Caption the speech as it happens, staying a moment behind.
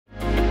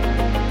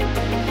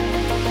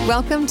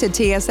Welcome to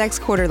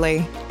TSX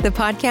Quarterly, the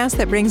podcast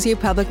that brings you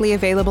publicly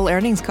available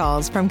earnings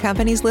calls from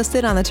companies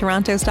listed on the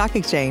Toronto Stock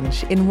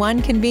Exchange in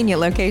one convenient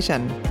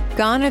location.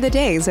 Gone are the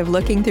days of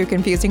looking through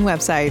confusing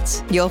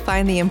websites. You'll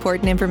find the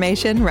important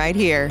information right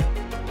here.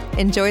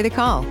 Enjoy the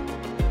call.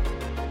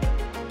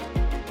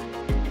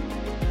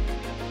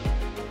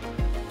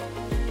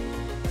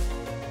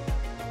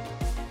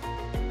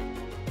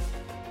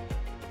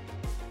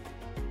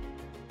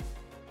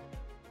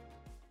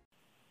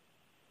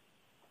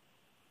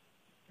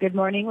 Good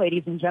morning,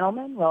 ladies and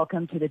gentlemen.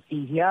 Welcome to the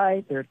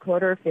CGI third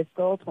quarter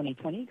fiscal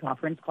 2020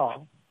 conference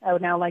call. I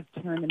would now like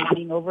to turn the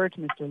meeting over to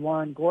Mr.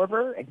 Lorne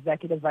Gorber,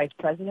 Executive Vice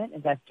President,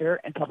 Investor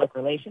and Public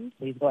Relations.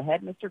 Please go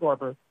ahead, Mr.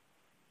 Gorber.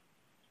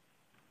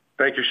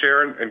 Thank you,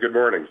 Sharon, and good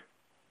morning.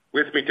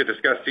 With me to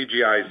discuss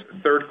CGI's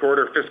third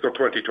quarter fiscal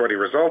 2020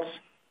 results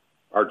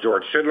are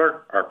George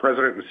Schindler, our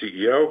President and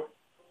CEO,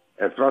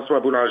 and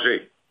François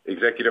Boulanger,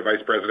 Executive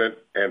Vice President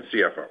and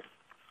CFO.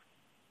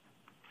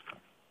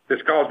 This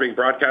call is being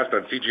broadcast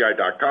on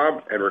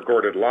CGI.com and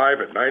recorded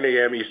live at 9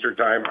 a.m. Eastern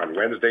Time on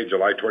Wednesday,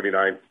 July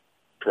 29,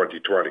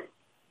 2020.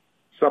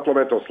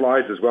 Supplemental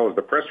slides, as well as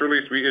the press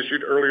release we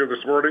issued earlier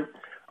this morning,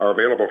 are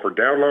available for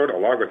download,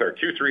 along with our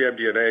Q3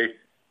 MD&A,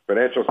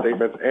 financial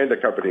statements, and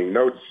accompanying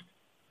notes,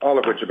 all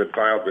of which have been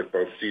filed with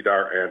both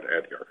SEDAR and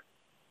EDGAR.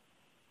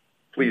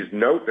 Please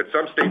note that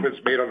some statements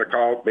made on the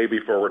call may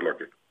be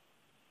forward-looking.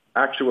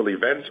 Actual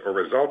events or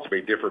results may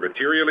differ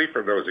materially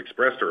from those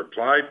expressed or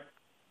implied,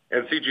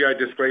 and CGI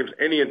disclaims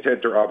any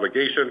intent or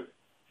obligation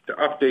to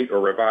update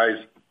or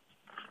revise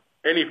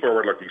any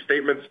forward-looking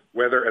statements,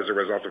 whether as a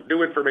result of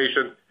new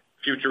information,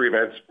 future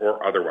events,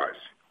 or otherwise.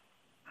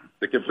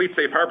 The complete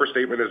safe harbor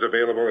statement is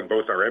available in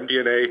both our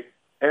MD&A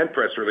and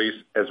press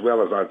release, as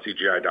well as on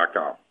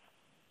CGI.com.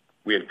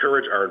 We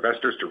encourage our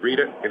investors to read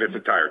it in its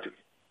entirety.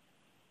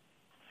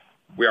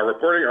 We are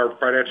reporting our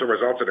financial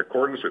results in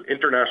accordance with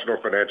International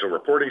Financial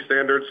Reporting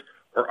Standards,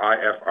 or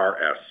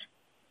IFRS.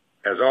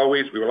 As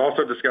always, we will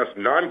also discuss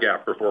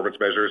non-GAAP performance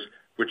measures,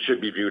 which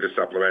should be viewed as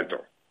supplemental.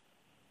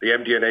 The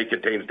MD&A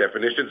contains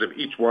definitions of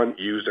each one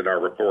used in our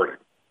reporting.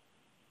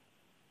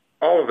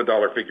 All of the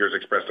dollar figures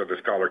expressed on this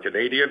call are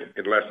Canadian,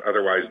 unless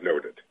otherwise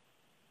noted.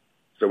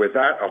 So with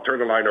that, I'll turn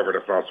the line over to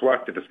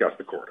François to discuss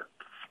the quarter.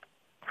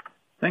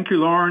 Thank you,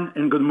 Lauren,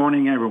 and good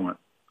morning, everyone.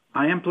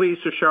 I am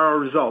pleased to share our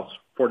results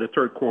for the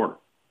third quarter.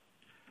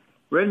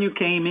 Revenue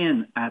came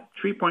in at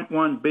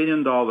 $3.1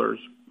 billion,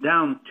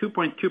 down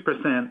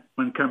 2.2%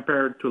 when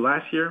compared to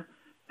last year,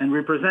 and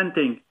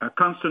representing a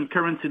constant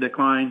currency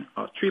decline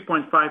of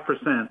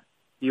 3.5%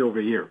 year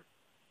over year.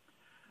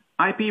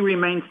 IP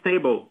remained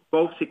stable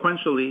both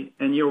sequentially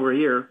and year over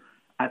year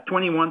at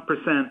 21%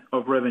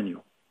 of revenue.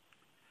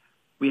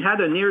 We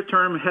had a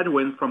near-term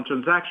headwind from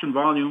transaction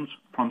volumes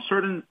from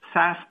certain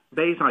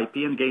SaaS-based IP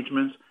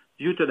engagements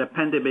due to the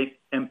pandemic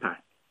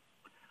impact.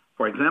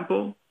 For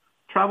example,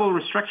 travel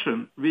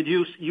restriction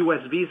reduced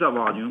U.S. visa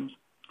volumes,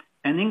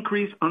 and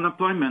increased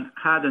unemployment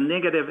had a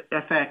negative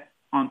effect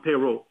on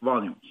payroll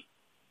volumes.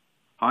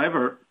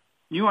 However,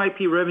 new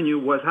IP revenue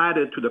was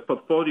added to the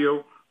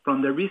portfolio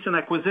from the recent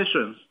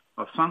acquisitions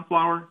of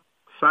Sunflower,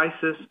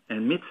 Sysys,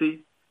 and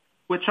Mitzi,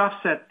 which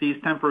offset these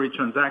temporary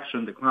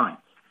transaction declines.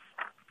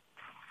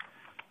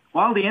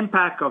 While the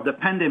impact of the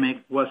pandemic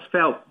was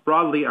felt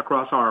broadly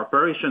across our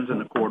operations in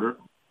the quarter,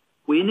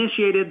 we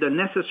initiated the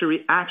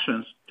necessary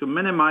actions to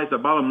minimize the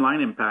bottom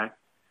line impact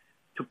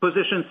to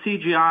position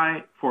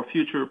CGI for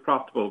future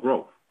profitable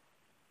growth.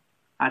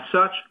 As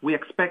such, we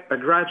expect a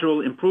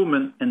gradual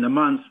improvement in the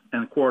months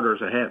and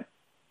quarters ahead.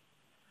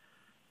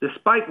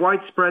 Despite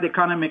widespread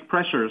economic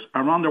pressures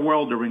around the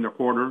world during the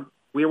quarter,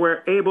 we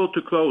were able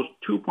to close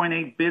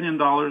 $2.8 billion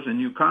in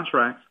new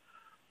contracts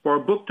for a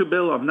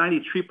book-to-bill of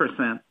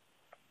 93%,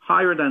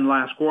 higher than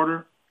last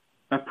quarter,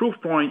 a proof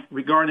point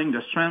regarding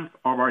the strength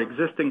of our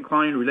existing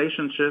client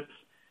relationships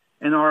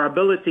and our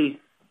ability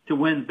to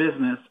win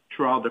business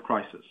throughout the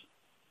crisis.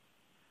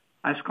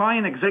 As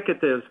client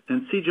executives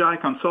and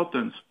CGI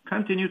consultants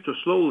continue to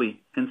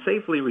slowly and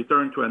safely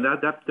return to an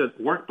adapted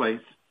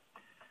workplace,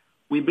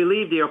 we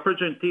believe the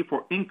opportunity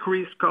for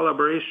increased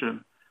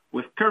collaboration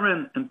with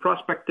current and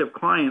prospective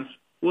clients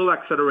will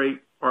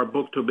accelerate our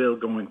book-to-bill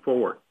going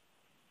forward.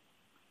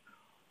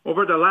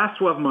 Over the last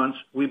 12 months,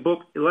 we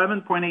booked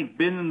 $11.8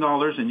 billion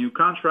in new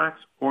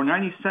contracts, or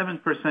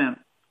 97%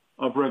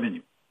 of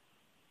revenue.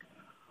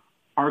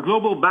 Our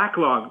global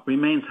backlog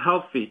remains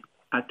healthy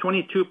at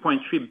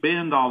 $22.3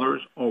 billion, or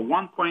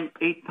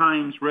 1.8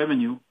 times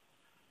revenue,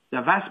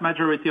 the vast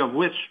majority of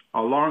which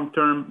are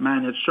long-term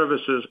managed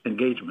services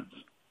engagements.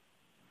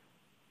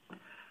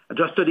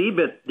 Adjusted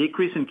EBIT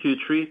decreased in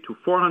Q3 to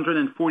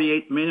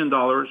 $448 million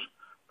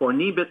for an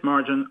EBIT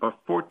margin of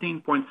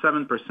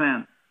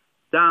 14.7%,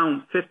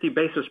 down 50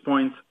 basis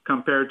points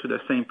compared to the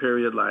same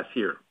period last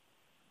year.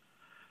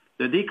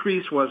 The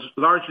decrease was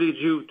largely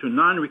due to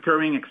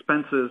non-recurring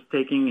expenses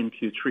taken in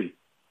Q3.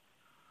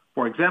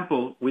 For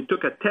example, we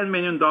took a $10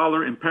 million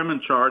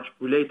impairment charge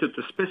related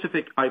to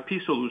specific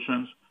IP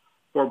solutions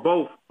for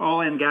both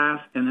oil and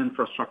gas and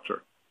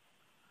infrastructure.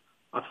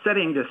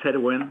 Offsetting this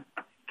headwind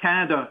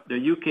Canada, the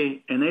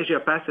UK, and Asia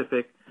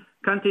Pacific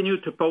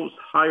continued to post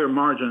higher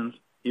margins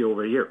year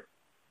over year.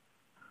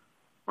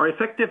 Our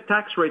effective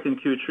tax rate in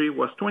Q3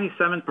 was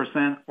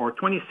 27% or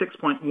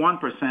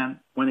 26.1%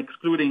 when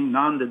excluding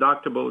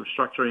non-deductible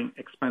restructuring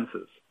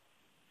expenses.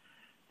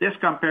 This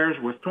compares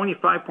with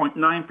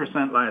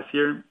 25.9% last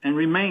year and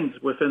remains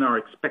within our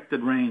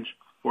expected range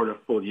for the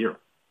full year.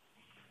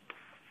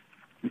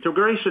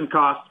 Integration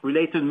costs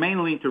related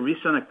mainly to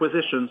recent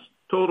acquisitions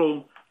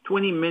totaled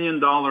 $20 million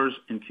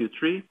in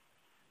Q3,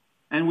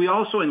 and we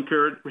also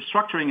incurred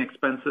restructuring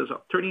expenses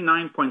of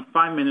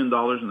 $39.5 million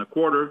in the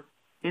quarter,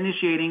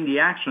 initiating the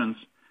actions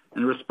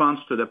in response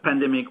to the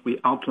pandemic we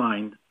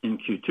outlined in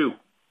Q2.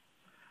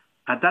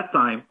 At that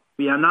time,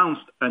 we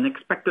announced an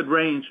expected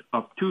range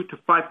of 2 to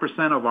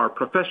 5% of our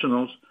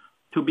professionals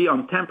to be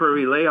on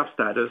temporary layoff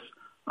status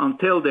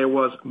until there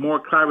was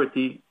more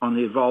clarity on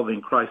the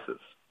evolving crisis.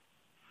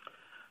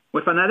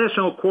 With an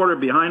additional quarter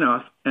behind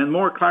us and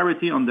more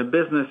clarity on the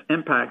business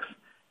impacts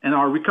and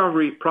our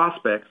recovery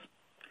prospects,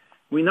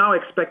 we now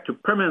expect to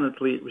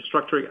permanently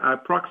restructure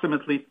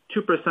approximately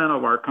 2%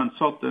 of our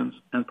consultants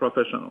and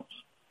professionals.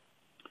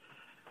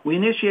 We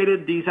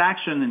initiated these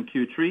actions in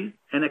Q3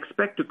 and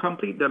expect to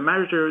complete the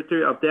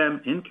majority of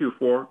them in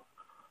Q4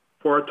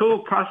 for a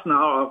total cost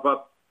now of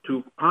up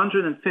to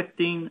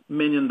 $115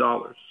 million.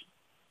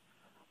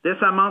 This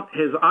amount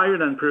is higher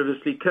than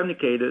previously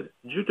communicated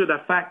due to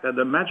the fact that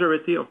the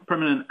majority of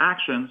permanent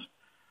actions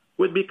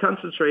would be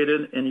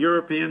concentrated in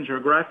European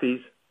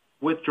geographies,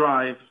 which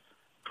drives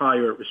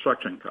higher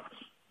restructuring costs.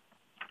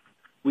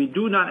 We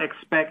do not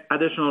expect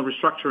additional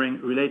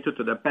restructuring related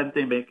to the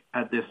pandemic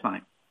at this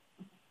time.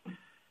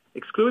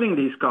 Excluding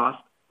these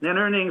costs, net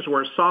earnings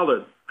were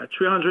solid at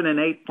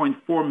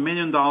 $308.4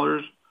 million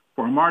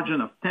for a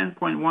margin of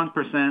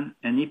 10.1%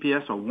 and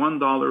EPS of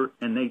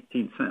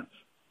 $1.18.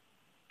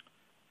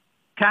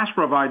 Cash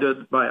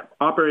provided by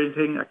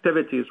operating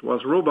activities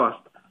was robust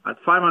at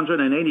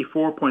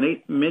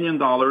 $584.8 million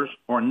or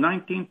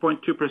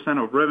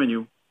 19.2% of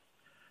revenue,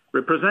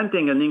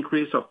 representing an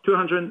increase of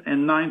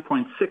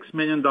 $209.6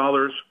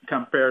 million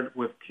compared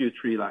with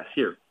Q3 last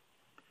year.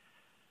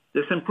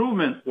 This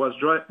improvement was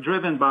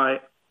driven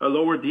by a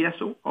lower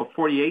DSO of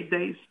 48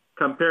 days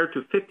compared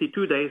to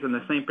 52 days in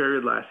the same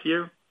period last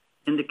year,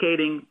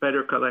 indicating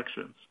better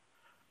collections,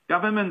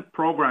 government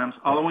programs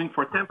allowing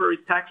for temporary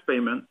tax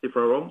payment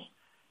deferrals,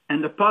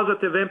 and the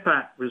positive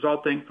impact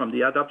resulting from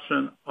the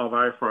adoption of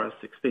IFRS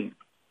 16.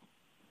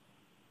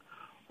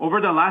 Over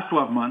the last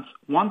 12 months,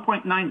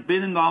 $1.9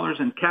 billion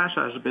in cash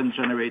has been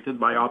generated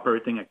by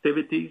operating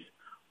activities,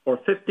 or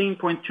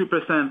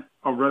 15.2%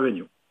 of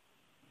revenue.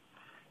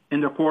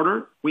 In the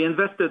quarter, we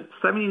invested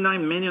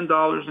 $79 million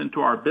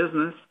into our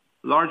business,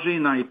 largely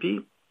in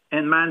IP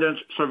and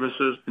managed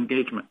services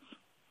engagements.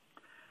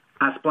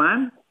 As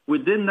planned, we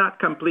did not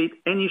complete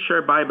any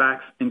share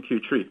buybacks in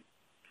Q3.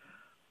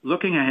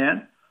 Looking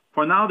ahead,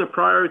 for now the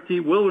priority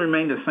will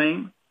remain the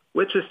same,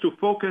 which is to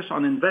focus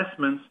on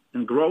investments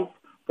in growth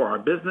for our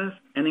business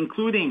and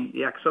including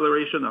the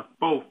acceleration of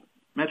both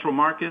metro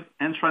market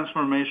and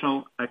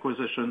transformational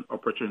acquisition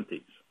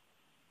opportunities.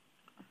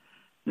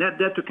 Net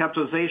debt to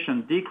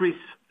capitalization decreased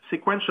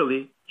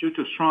sequentially due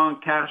to strong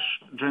cash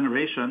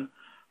generation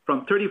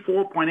from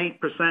 34.8%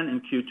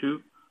 in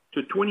Q2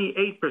 to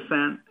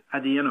 28%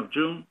 at the end of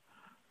June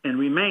and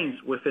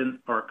remains within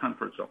our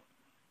comfort zone.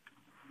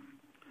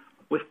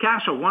 With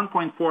cash of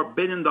 $1.4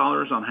 billion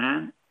on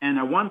hand and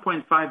a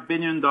 $1.5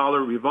 billion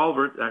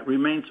revolver that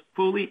remains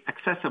fully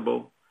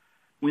accessible,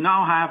 we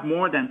now have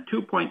more than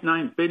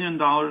 $2.9 billion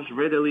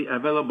readily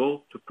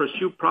available to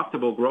pursue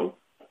profitable growth,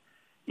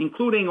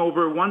 including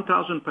over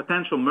 1,000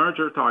 potential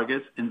merger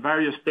targets in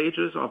various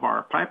stages of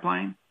our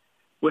pipeline,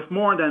 with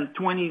more than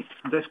 20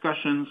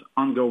 discussions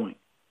ongoing.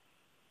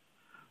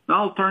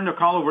 Now I'll turn the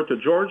call over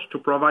to George to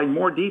provide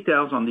more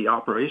details on the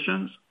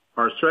operations,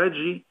 our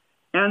strategy,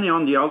 and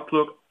on the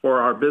outlook for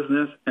our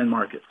business and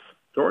markets.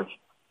 George?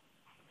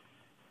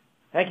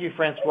 Thank you,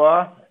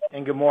 Francois,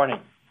 and good morning.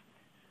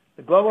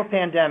 The global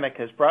pandemic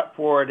has brought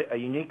forward a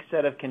unique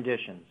set of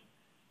conditions,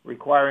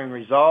 requiring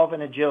resolve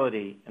and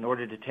agility in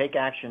order to take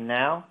action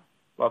now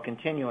while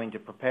continuing to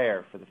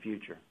prepare for the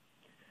future.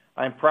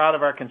 I am proud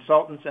of our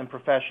consultants and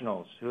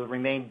professionals who have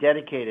remained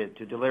dedicated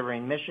to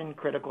delivering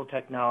mission-critical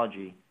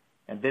technology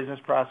and business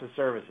process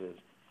services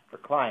for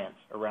clients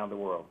around the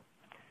world.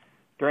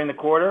 During the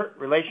quarter,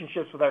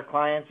 relationships with our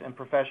clients and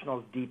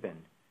professionals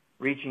deepened,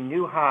 reaching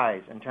new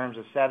highs in terms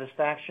of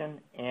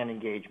satisfaction and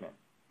engagement.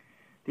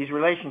 These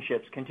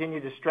relationships continue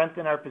to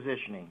strengthen our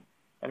positioning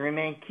and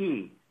remain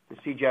key to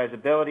CGI's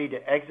ability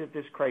to exit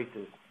this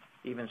crisis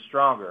even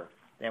stronger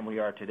than we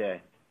are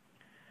today.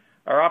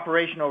 Our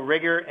operational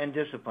rigor and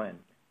discipline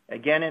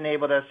again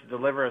enabled us to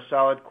deliver a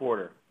solid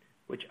quarter,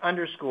 which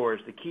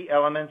underscores the key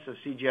elements of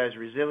CGI's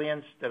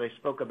resilience that I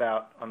spoke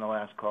about on the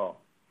last call.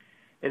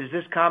 It is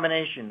this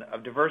combination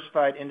of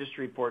diversified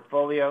industry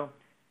portfolio,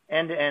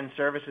 end-to-end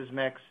services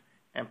mix,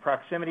 and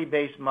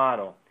proximity-based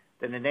model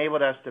that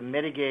enabled us to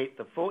mitigate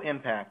the full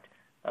impact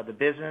of the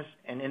business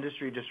and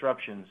industry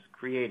disruptions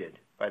created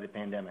by the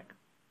pandemic.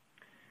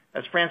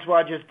 As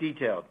Francois just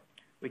detailed,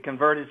 we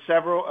converted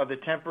several of the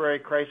temporary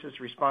crisis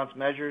response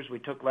measures we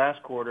took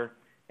last quarter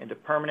into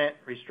permanent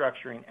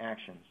restructuring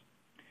actions.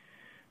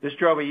 This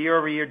drove a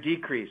year-over-year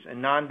decrease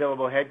in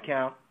non-billable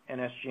headcount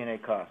and SG&A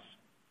costs.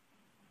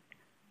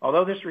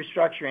 Although this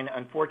restructuring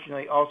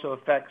unfortunately also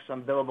affects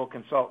some billable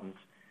consultants,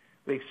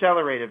 we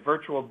accelerated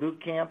virtual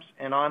boot camps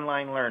and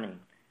online learning,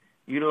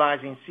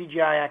 utilizing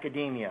CGI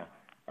Academia,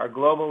 our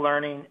global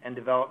learning and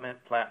development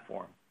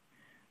platform.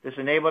 This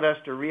enabled us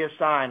to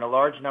reassign a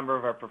large number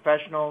of our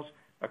professionals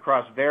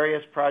across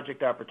various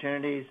project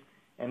opportunities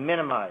and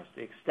minimize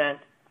the extent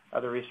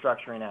of the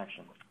restructuring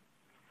actions.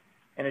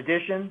 In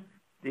addition,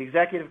 the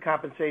executive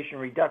compensation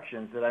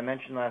reductions that I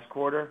mentioned last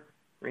quarter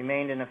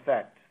remained in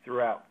effect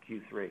throughout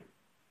Q3.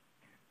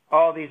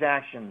 All these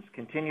actions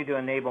continue to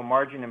enable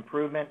margin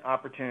improvement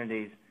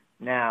opportunities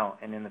now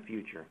and in the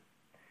future.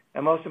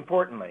 And most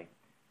importantly,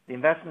 the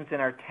investments in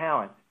our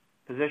talent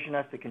position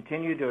us to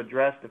continue to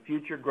address the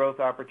future growth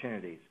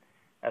opportunities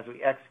as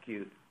we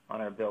execute on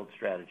our build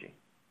strategy.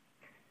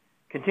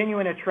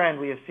 Continuing a trend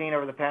we have seen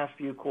over the past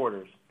few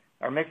quarters,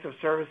 our mix of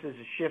services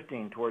is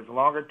shifting towards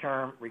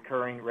longer-term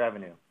recurring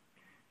revenue.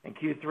 In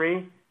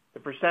Q3, the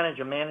percentage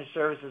of managed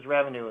services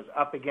revenue is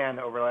up again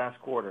over last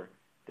quarter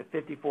to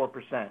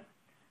 54%.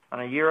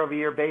 On a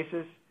year-over-year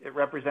basis, it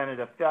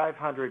represented a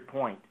 500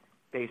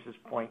 basis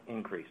point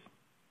increase.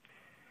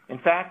 In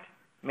fact,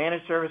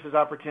 managed services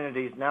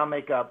opportunities now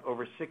make up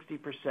over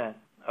 60%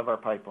 of our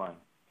pipeline.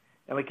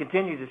 And we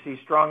continue to see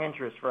strong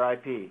interest for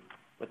IP,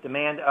 with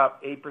demand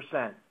up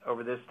 8%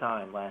 over this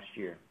time last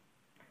year.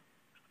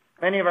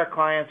 Many of our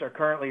clients are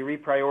currently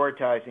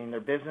reprioritizing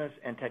their business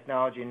and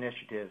technology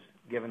initiatives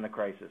given the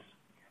crisis,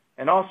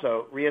 and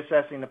also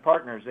reassessing the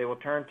partners they will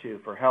turn to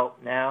for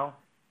help now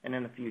and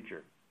in the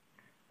future.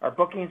 Our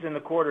bookings in the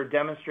quarter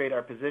demonstrate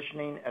our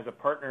positioning as a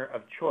partner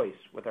of choice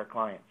with our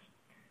clients.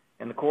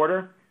 In the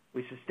quarter,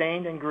 we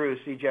sustained and grew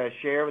CGI's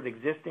share with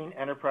existing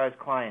enterprise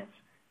clients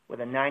with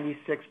a 96%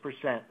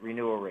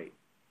 renewal rate.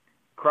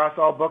 Across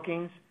all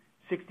bookings,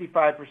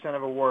 65%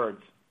 of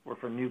awards were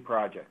for new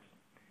projects.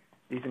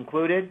 These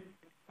included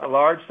a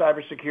large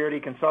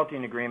cybersecurity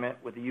consulting agreement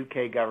with the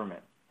UK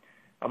government,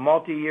 a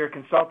multi-year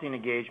consulting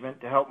engagement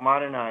to help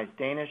modernize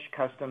Danish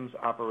customs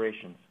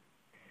operations,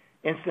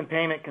 instant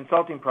payment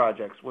consulting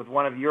projects with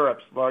one of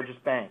Europe's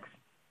largest banks,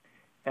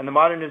 and the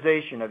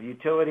modernization of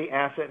utility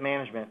asset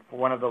management for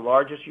one of the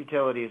largest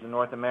utilities in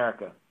North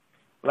America,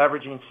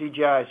 leveraging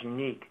CGI's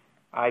unique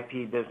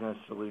IP business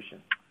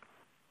solution.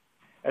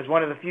 As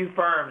one of the few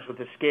firms with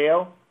the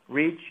scale,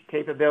 reach,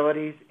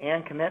 capabilities,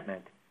 and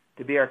commitment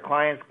to be our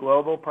client's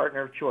global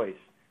partner of choice,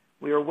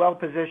 we are well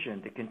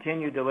positioned to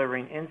continue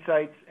delivering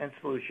insights and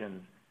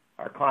solutions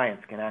our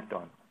clients can act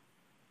on.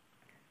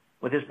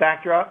 With this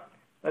backdrop,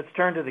 let's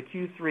turn to the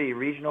Q3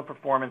 regional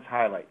performance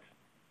highlights.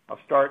 I'll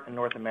start in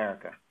North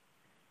America.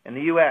 In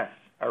the U.S.,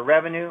 our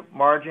revenue,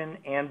 margin,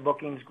 and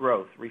bookings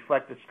growth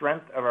reflect the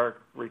strength of our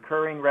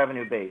recurring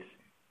revenue base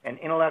and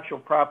intellectual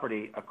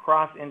property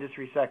across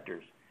industry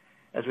sectors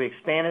as we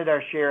expanded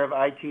our share of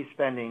IT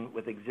spending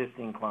with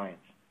existing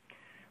clients.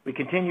 We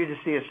continue to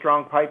see a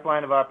strong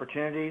pipeline of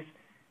opportunities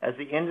as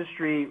the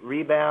industry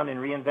rebound and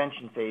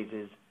reinvention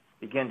phases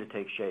begin to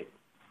take shape.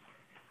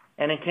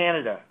 And in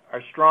Canada,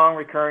 our strong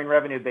recurring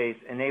revenue base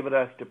enabled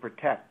us to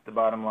protect the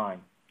bottom line.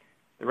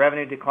 The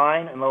revenue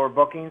decline and lower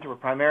bookings were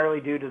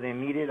primarily due to the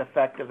immediate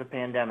effect of the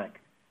pandemic,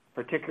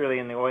 particularly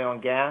in the oil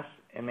and gas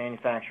and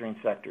manufacturing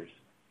sectors.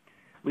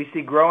 We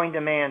see growing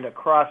demand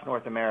across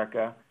North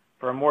America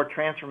for a more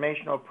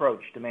transformational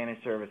approach to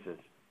managed services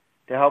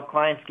to help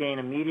clients gain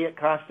immediate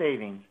cost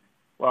savings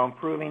while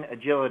improving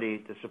agility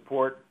to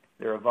support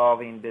their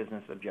evolving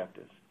business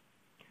objectives.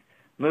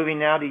 Moving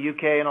now to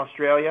UK and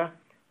Australia,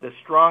 the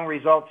strong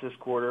results this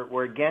quarter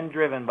were again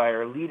driven by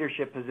our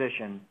leadership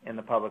position in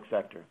the public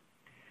sector,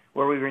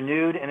 where we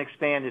renewed and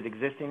expanded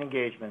existing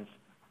engagements,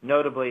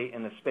 notably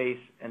in the space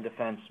and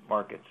defense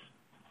markets.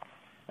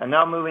 And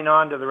now moving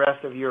on to the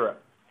rest of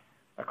Europe.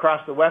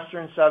 Across the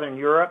Western, Southern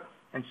Europe,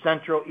 and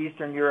Central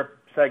Eastern Europe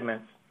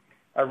segments,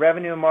 our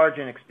revenue and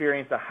margin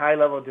experienced a high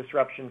level of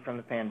disruption from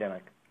the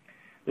pandemic.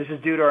 This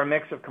is due to our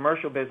mix of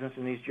commercial business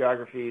in these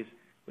geographies,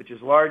 which is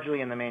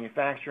largely in the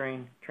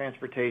manufacturing,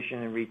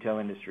 transportation, and retail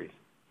industries.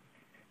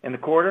 In the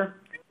quarter,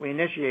 we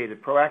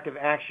initiated proactive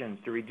actions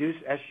to reduce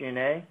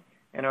SG&A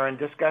and are in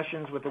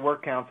discussions with the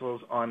work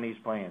councils on these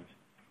plans.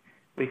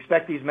 We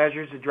expect these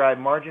measures to drive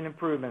margin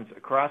improvements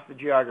across the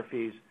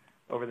geographies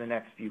over the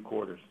next few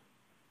quarters.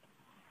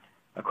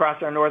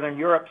 Across our Northern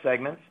Europe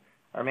segments,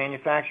 our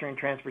manufacturing,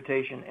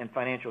 transportation, and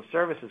financial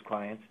services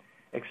clients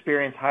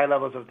experienced high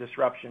levels of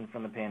disruption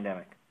from the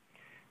pandemic.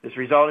 This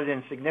resulted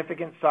in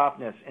significant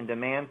softness in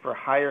demand for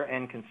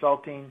higher-end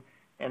consulting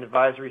and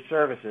advisory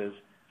services,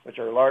 which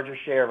are a larger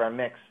share of our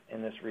mix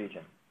in this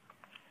region.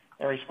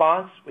 In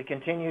response, we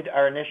continued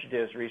our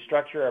initiatives to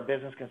restructure our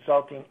business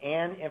consulting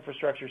and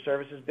infrastructure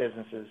services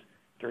businesses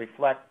to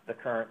reflect the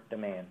current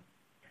demand.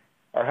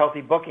 Our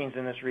healthy bookings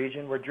in this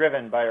region were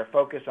driven by our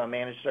focus on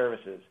managed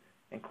services,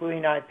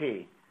 including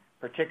IP,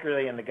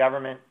 particularly in the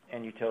government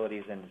and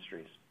utilities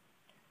industries.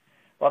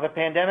 While the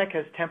pandemic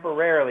has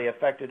temporarily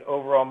affected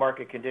overall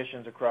market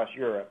conditions across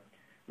Europe,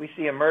 we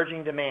see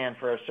emerging demand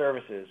for our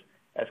services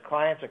as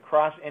clients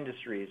across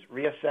industries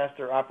reassess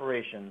their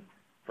operations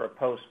for a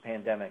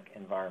post-pandemic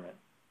environment.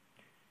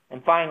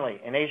 And finally,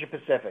 in Asia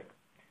Pacific,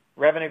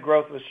 revenue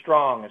growth was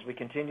strong as we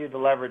continued to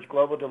leverage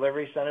global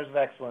delivery centers of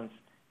excellence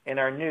in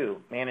our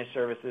new managed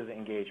services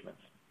engagements.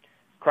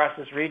 Across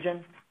this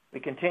region, we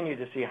continue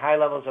to see high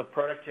levels of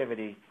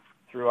productivity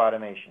through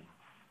automation.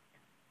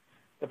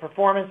 The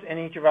performance in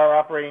each of our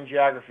operating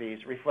geographies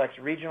reflects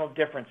regional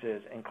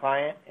differences in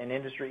client and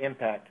industry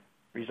impact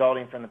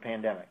resulting from the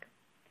pandemic.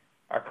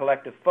 Our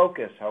collective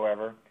focus,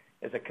 however,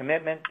 is a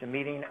commitment to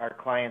meeting our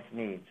clients'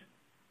 needs,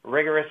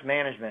 rigorous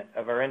management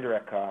of our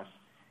indirect costs,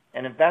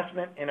 and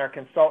investment in our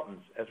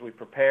consultants as we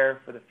prepare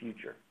for the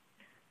future,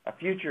 a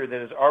future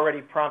that is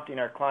already prompting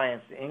our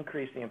clients to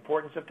increase the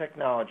importance of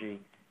technology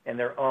in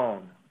their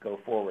own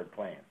go-forward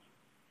plans.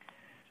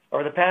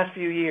 Over the past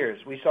few years,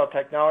 we saw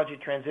technology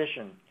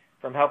transition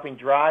from helping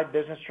drive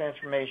business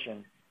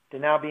transformation to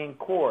now being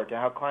core to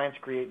how clients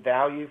create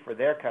value for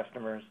their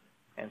customers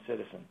and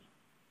citizens.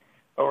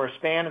 Over a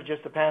span of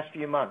just the past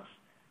few months,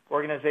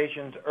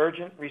 organizations'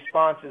 urgent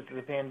responses to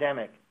the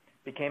pandemic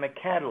became a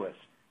catalyst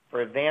for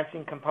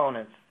advancing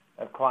components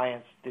of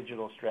clients'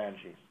 digital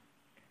strategies.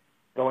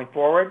 Going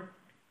forward,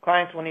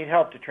 clients will need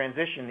help to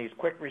transition these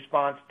quick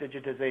response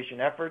digitization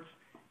efforts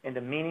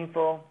into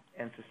meaningful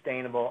and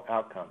sustainable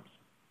outcomes.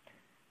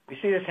 We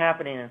see this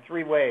happening in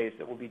three ways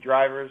that will be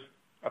drivers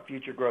of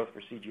future growth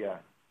for CGI.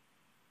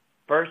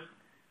 First,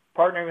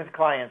 partnering with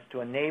clients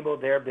to enable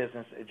their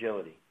business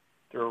agility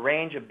through a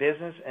range of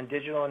business and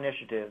digital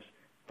initiatives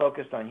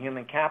focused on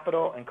human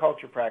capital and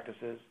culture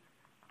practices,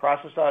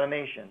 process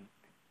automation,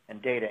 and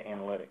data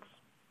analytics.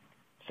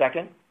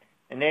 Second,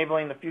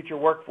 enabling the future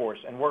workforce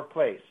and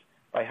workplace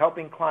by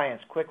helping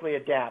clients quickly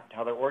adapt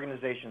how their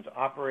organizations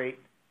operate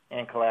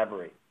and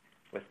collaborate,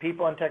 with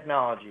people and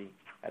technology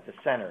at the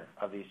center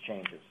of these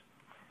changes.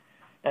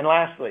 And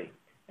lastly,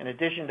 in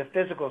addition to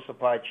physical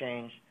supply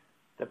chains,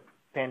 the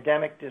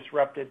pandemic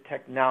disrupted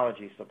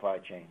technology supply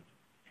chains,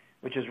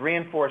 which is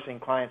reinforcing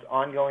clients'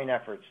 ongoing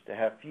efforts to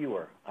have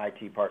fewer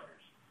IT partners.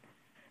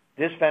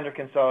 This vendor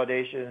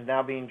consolidation is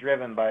now being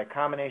driven by a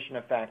combination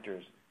of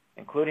factors,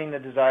 including the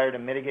desire to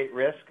mitigate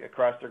risk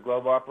across their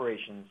global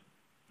operations,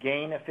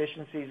 gain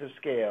efficiencies of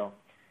scale,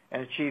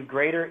 and achieve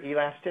greater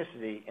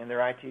elasticity in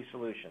their IT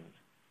solutions,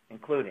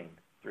 including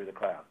through the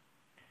cloud.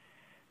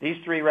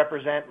 These three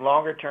represent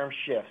longer-term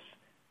shifts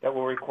that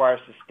will require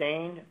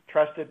sustained,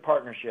 trusted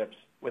partnerships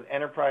with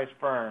enterprise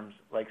firms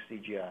like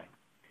CGI.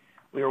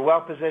 We are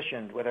well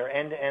positioned with our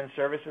end-to-end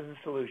services and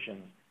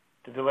solutions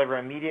to deliver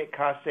immediate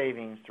cost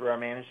savings through our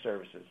managed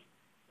services,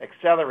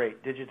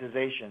 accelerate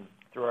digitization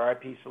through our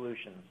IP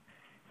solutions,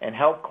 and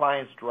help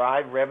clients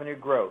drive revenue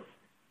growth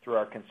through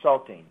our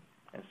consulting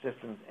and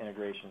systems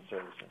integration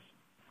services.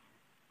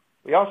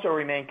 We also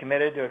remain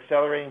committed to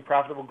accelerating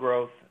profitable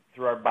growth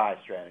through our GIB.A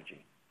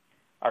strategy.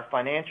 Our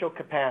financial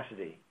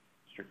capacity,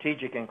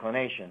 strategic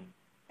inclination,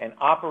 and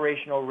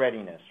operational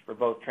readiness for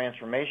both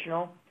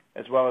transformational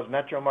as well as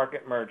metro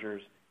market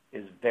mergers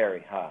is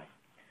very high.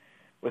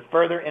 With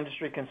further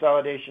industry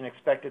consolidation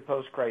expected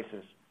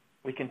post-crisis,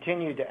 we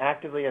continue to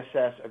actively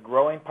assess a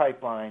growing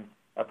pipeline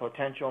of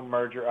potential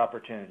merger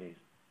opportunities,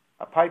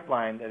 a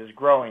pipeline that is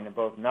growing in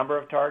both number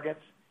of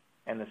targets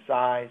and the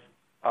size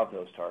of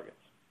those targets.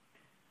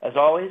 As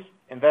always,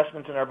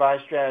 investments in our GIB.A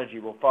strategy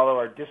will follow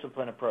our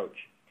disciplined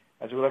approach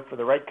as we look for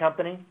the right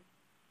company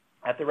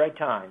at the right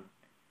time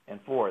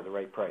and for the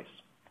right price.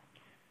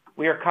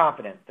 We are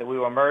confident that we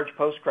will emerge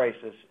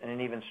post-crisis in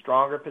an even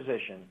stronger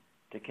position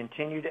to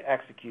continue to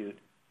execute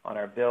on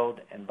our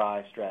build and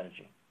buy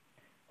strategy.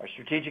 Our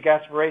strategic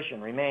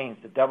aspiration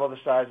remains to double the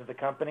size of the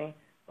company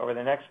over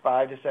the next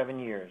 5 to 7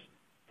 years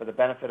for the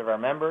benefit of our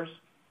members,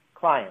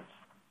 clients,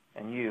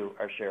 and you,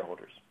 our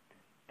shareholders.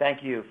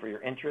 Thank you for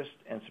your interest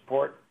and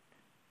support.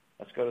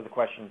 Let's go to the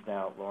questions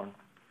now, Lauren.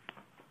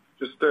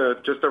 Just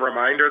a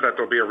reminder that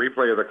there'll be a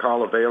replay of the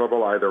call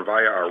available either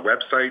via our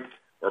website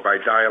or by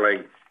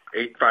dialing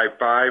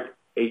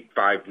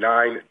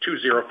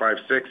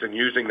 855-859-2056 and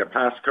using the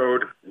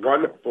passcode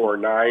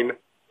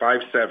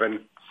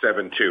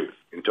 1495772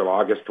 until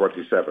August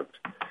 27th.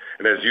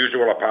 And as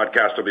usual, a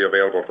podcast will be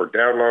available for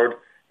download,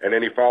 and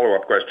any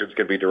follow-up questions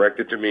can be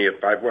directed to me at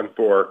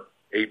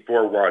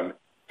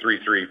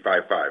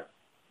 514-841-3355.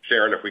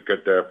 Sharon, if we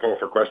could poll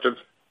for questions.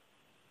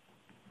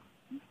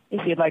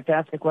 If you'd like to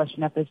ask a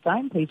question at this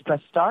time, please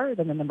press star,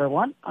 then the number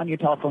 1 on your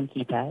telephone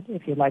keypad.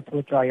 If you'd like to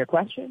withdraw your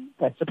question,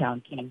 press the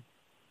pound key.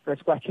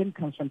 First question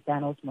comes from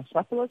Thanos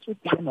Moschopoulos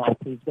with BMO.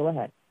 Please go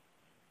ahead.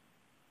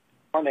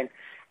 Morning.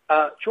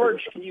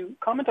 George, can you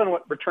comment on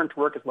what return to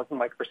work is looking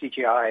like for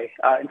CGI?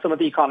 In some of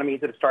the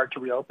economies that have started to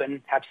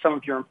reopen, have some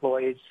of your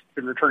employees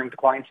been returning to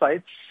client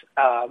sites?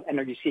 And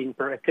are you seeing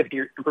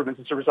productivity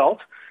improvements as a result?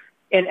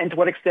 And to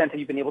what extent have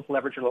you been able to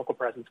leverage your local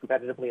presence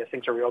competitively as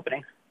things are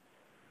reopening?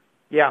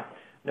 Yeah.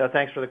 No,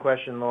 thanks for the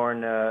question,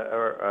 Lauren,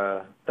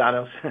 or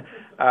Thanos.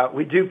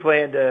 We do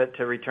plan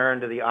to return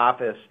to the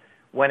office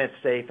when it's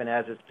safe and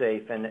as it's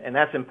safe. And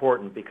that's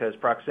important because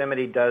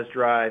proximity does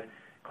drive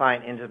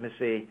client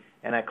intimacy,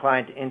 and that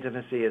client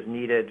intimacy is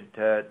needed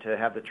to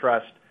have the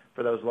trust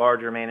for those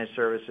larger managed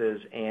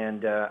services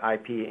and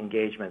IP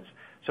engagements.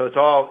 So it's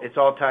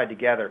all tied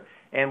together,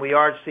 and we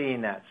are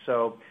seeing that.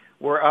 So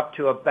we're up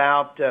to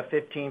about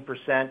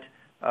 15%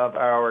 of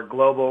our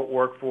global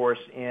workforce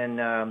in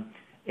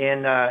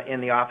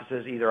the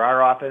offices, either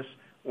our office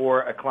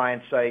or a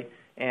client site,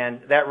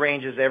 and that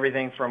ranges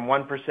everything from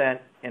 1%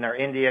 in our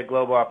India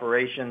global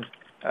operations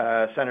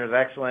centers of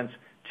excellence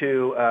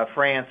to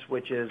France,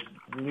 which is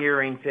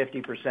nearing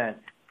 50%.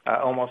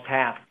 Almost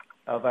half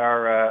of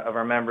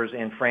our members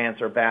in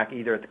France are back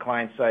either at the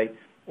client site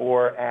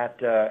or at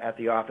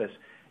the office.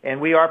 And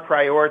we are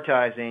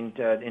prioritizing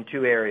in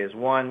two areas.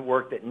 One,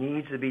 work that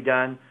needs to be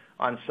done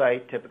on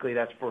site. Typically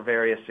that's for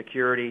various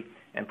security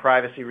and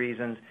privacy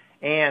reasons,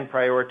 and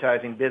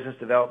prioritizing business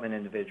development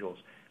individuals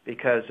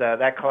because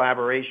that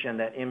collaboration,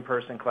 that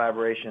in-person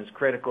collaboration is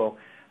critical,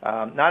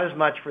 not as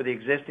much for the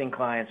existing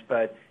clients,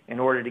 but in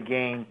order to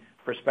gain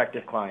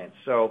prospective clients.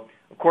 So,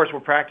 of course, we're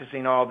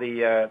practicing all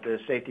the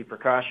safety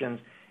precautions,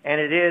 and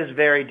it is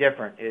very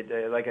different.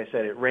 Like I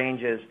said, it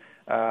ranges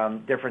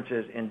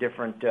differences in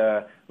different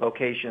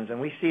locations,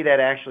 and we see that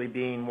actually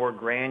being more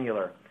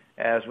granular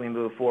as we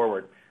move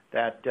forward,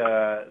 that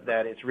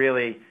it's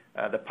really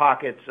the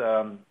pockets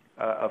of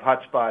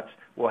hotspots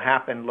will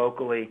happen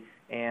locally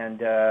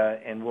and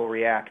we'll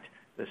react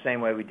the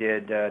same way we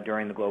did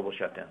during the global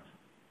shutdowns.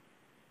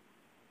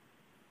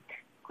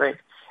 Great.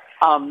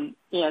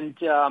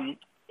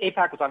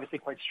 APAC was obviously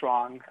quite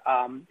strong.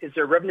 Is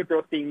there revenue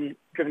growth being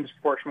driven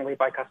disproportionately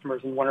by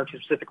customers in one or two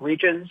specific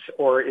regions,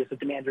 or is the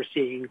demand you're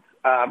seeing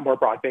more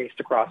broad-based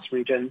across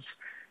regions?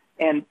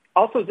 And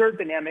also, is there a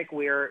dynamic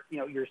where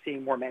you're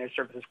seeing more managed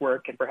services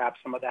work, and perhaps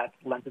some of that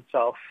lends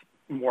itself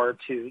more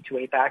to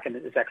APAC, and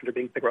is that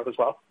contributing to the growth as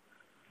well?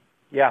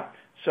 Yeah.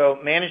 So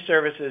managed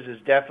services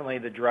is definitely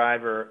the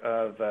driver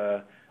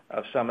of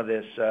some of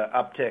this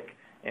uptick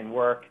in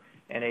work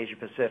in Asia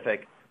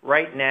Pacific.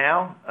 Right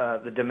now,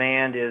 the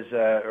demand is,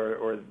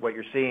 or what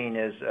you're seeing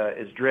is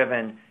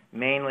driven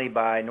mainly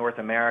by North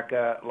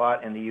America, a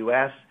lot in the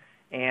U.S.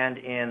 and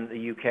in the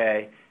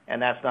U.K.,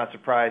 and that's not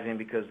surprising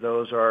because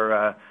those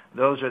are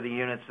the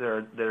units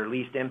that are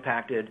least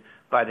impacted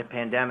by the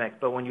pandemic.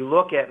 But when you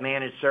look at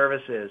managed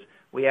services,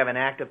 we have an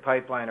active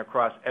pipeline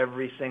across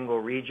every single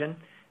region,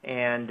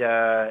 and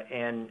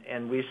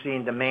we've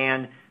seen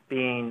demand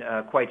being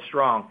quite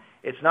strong.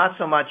 It's not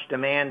so much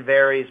demand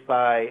varies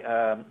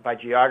by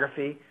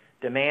geography.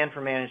 Demand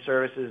for managed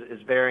services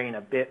is varying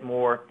a bit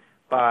more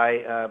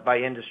by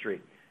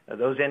industry.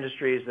 Those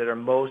industries that are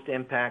most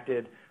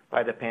impacted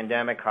by the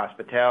pandemic,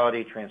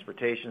 hospitality,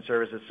 transportation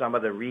services, some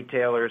of the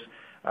retailers,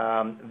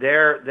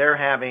 they're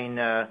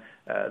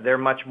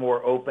much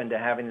more open to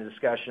having the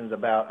discussions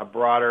about a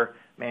broader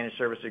managed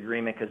service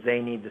agreement because they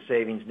need the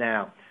savings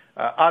now.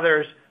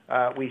 Others,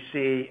 we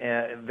see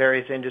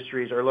various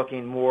industries are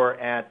looking more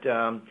at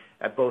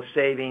both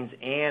savings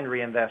and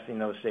reinvesting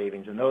those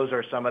savings, and those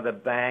are some of the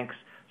banks.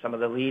 Some of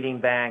the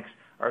leading banks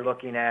are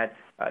looking at,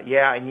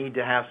 I need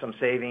to have some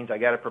savings. I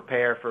got to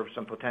prepare for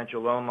some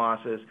potential loan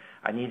losses.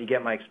 I need to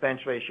get my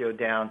expense ratio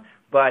down,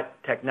 but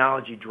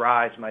technology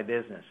drives my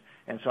business,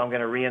 and so I'm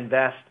going to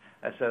reinvest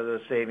some of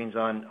those savings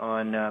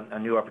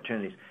on new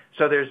opportunities.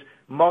 So there's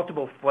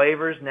multiple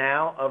flavors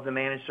now of the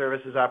managed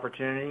services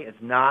opportunity. It's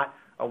not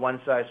a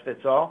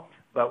one-size-fits-all,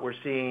 but we're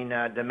seeing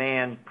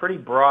demand pretty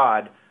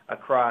broad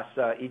across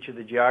each of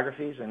the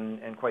geographies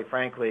and quite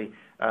frankly,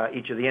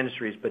 each of the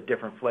industries, but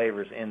different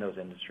flavors in those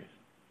industries.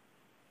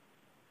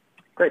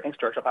 Great. Thanks,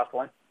 George. I'll pass the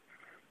line.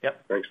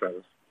 Yep. Thanks,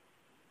 Travis.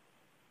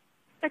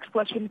 Next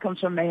question comes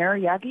from Maher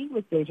Yaghi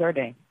with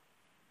Desjardins.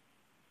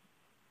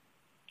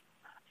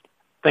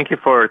 Thank you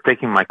for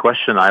taking my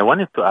question. I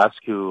wanted to ask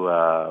you,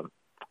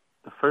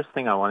 the first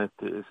thing I wanted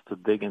is to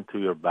dig into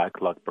your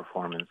backlog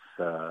performance.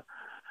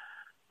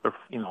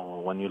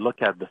 When you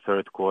look at the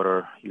third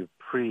quarter, you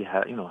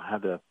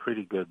had a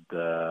pretty good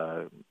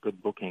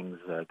bookings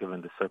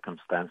given the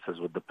circumstances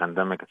with the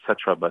pandemic,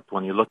 etc. But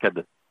when you look at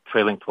the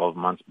trailing 12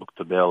 months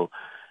book-to-bill,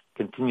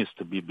 continues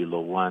to be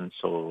below 1.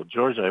 So,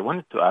 George, I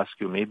wanted to ask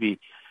you, maybe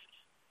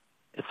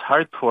it's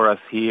hard for us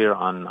here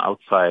on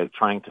outside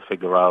trying to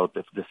figure out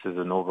if this is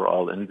an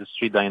overall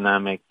industry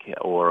dynamic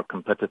or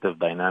competitive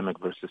dynamic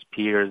versus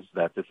peers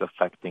that is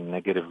affecting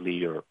negatively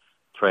your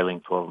trailing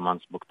 12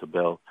 months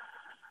book-to-bill.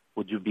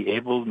 Would you be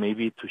able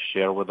maybe to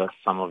share with us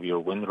some of your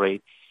win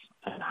rates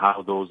and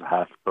how those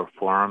have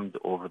performed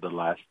over the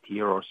last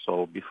year or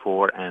so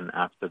before and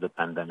after the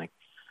pandemic?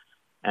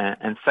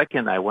 And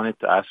second, I wanted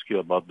to ask you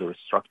about the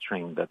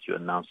restructuring that you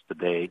announced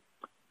today.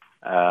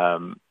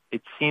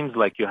 It seems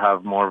like you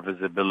have more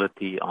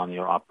visibility on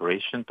your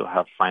operation to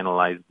have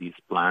finalized these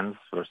plans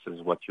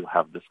versus what you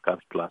have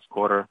discussed last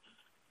quarter.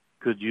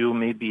 Could you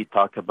maybe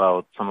talk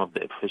about some of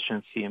the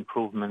efficiency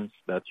improvements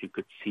that you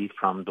could see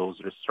from those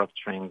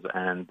restructurings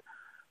and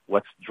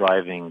what's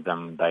driving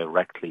them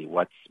directly?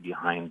 What's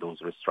behind those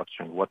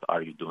restructuring? What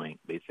are you doing,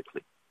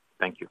 basically?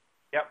 Thank you.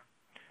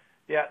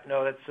 Yeah,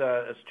 no, that's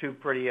two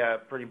pretty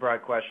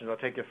broad questions. I'll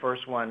take the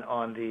first one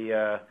on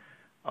the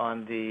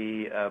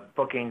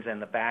bookings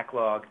and the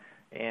backlog,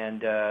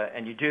 and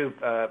you do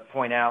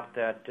point out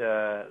that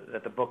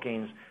the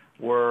bookings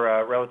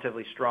were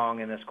relatively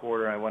strong in this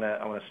quarter. I want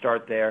to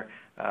start there.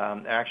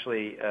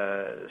 Actually,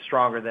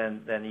 stronger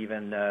than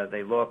even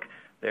they look.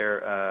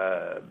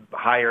 They're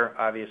higher,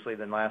 obviously,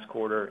 than last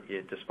quarter,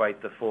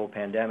 despite the full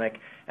pandemic,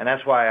 and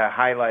that's why I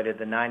highlighted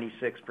the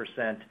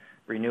 96%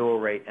 renewal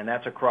rate, and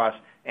that's across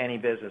any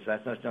business.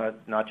 That's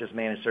not just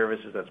managed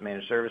services. That's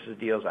managed services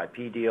deals,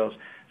 IP deals,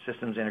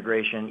 systems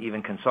integration,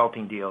 even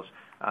consulting deals.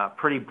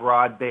 Pretty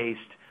broad-based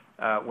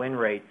win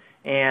rate.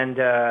 And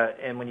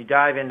when you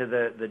dive into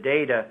the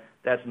data,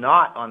 that's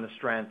not on the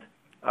strength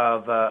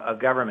of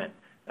government.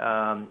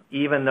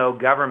 Even though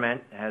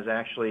government has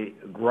actually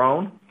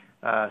grown,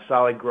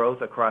 solid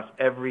growth across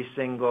every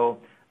single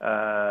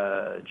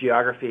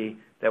geography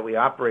that we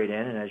operate in,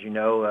 and as you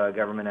know,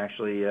 government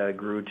actually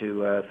grew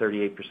to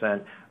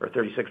 38% or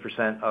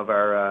 36% of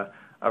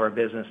our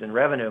business in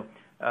revenue.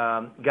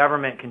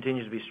 Government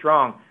continues to be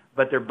strong,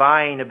 but they're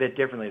buying a bit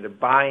differently. They're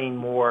buying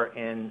more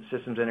in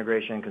systems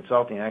integration and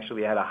consulting.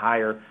 Actually, we had a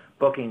higher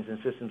bookings in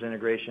systems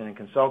integration and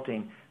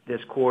consulting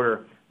this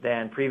quarter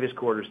than previous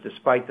quarters,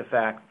 despite the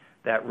fact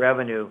that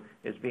revenue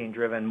is being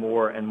driven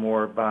more and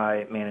more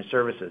by managed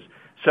services.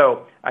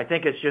 So I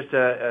think it's just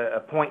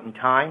a point in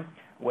time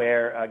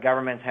where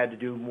governments had to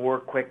do more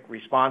quick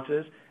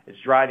responses. It's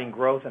driving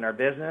growth in our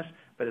business,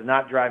 but it's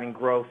not driving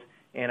growth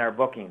in our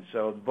bookings.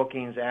 So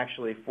bookings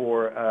actually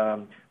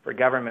for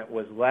government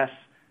was less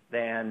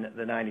than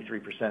the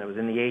 93%. It was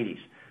in the 80s.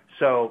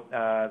 So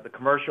the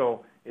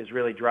commercial is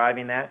really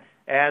driving that.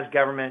 As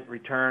government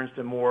returns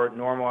to more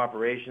normal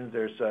operations,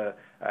 there's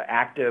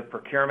active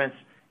procurements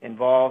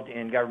involved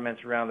in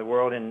governments around the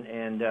world,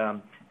 and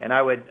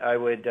I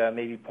would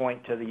maybe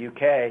point to the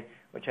UK,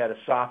 which had a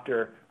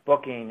softer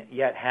booking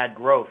yet had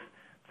growth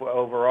for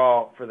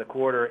overall for the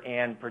quarter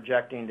and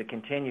projecting to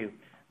continue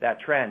that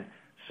trend.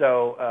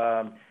 So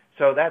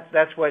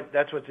that's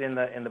what's in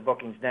the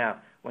bookings now.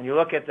 When you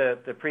look at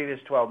the previous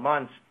 12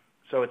 months,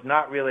 so it's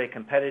not really a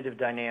competitive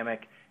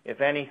dynamic.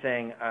 If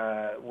anything,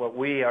 what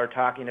we are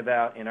talking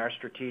about in our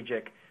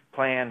strategic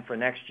plan for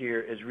next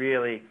year is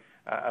really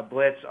a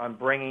blitz on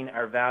bringing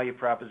our value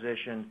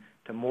proposition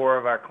to more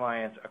of our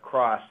clients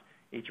across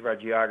each of our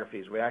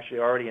geographies. We actually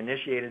already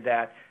initiated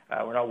that.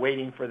 We're not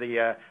waiting for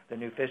the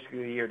new fiscal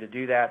year to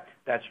do that.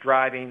 That's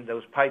driving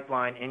those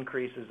pipeline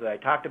increases that I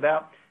talked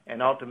about,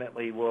 and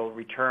ultimately will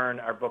return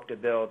our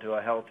book-to-bill to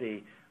a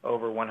healthy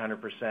over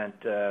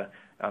 100%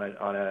 on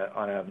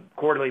a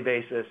quarterly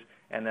basis,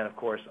 and then of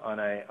course on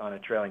a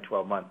trailing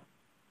 12-month.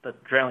 The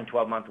trailing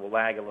 12-month will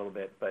lag a little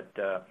bit, but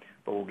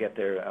we'll get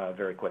there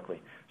very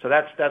quickly. So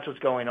that's what's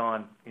going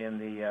on in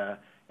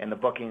the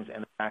bookings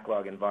and the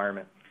backlog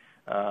environment.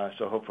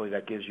 So hopefully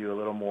that gives you a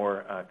little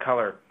more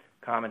color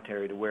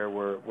commentary to where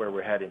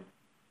we're headed.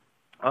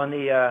 On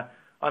the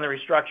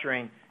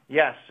restructuring,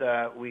 yes,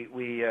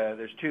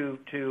 there's two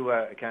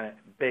kind of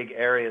big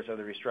areas of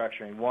the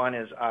restructuring. One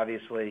is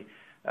obviously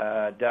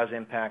does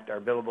impact our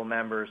billable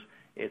members.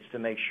 It's to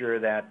make sure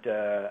that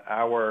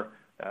our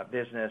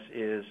business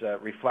is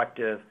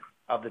reflective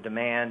of the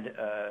demand.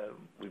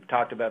 We've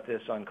talked about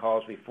this on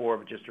calls before,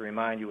 but just to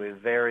remind you, we're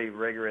very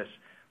rigorous.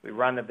 We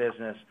run the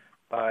business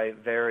by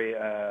very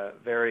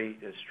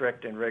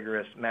strict and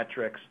rigorous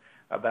metrics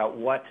about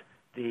what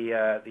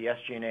the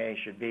SG&A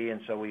should be, and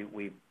so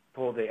we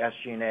pull the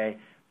SG&A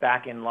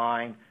back in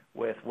line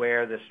with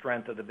where the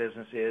strength of the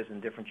business is in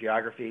different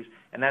geographies,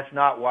 and that's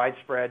not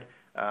widespread.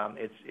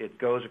 It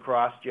goes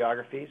across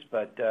geographies,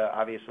 but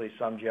obviously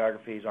some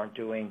geographies aren't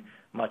doing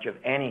much of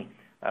any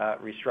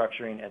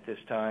restructuring at this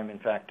time. In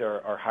fact,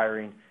 are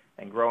hiring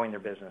and growing their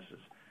businesses.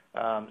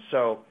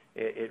 So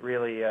it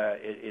really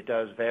it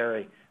does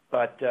vary.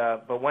 But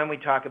when we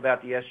talk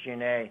about the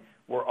SG&A,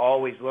 we're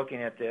always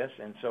looking at this,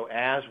 and so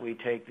as we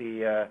take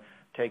the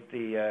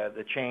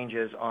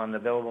changes on the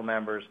billable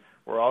members,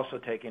 we're also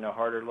taking a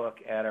harder look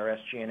at our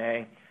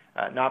SG&A,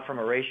 not from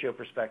a ratio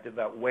perspective,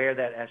 but where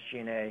that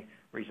SG&A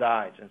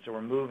resides. And so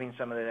we're moving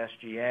some of that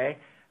SG&A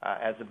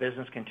as the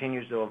business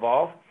continues to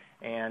evolve,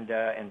 and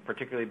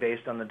particularly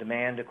based on the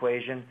demand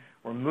equation,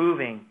 we're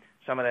moving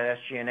some of that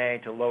SG&A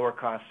to lower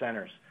cost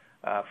centers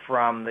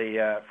from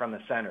the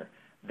center.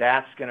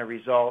 That's going to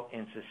result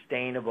in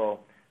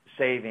sustainable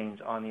savings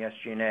on the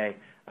SG&A,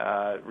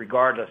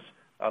 regardless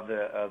of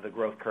the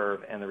growth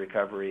curve and the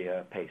recovery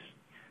pace.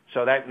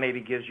 So that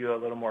maybe gives you a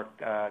little more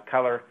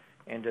color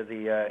into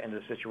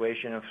the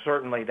situation. And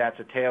certainly, that's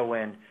a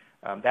tailwind.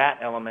 That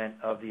element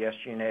of the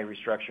SG&A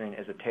restructuring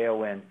is a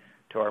tailwind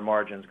to our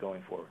margins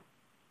going forward.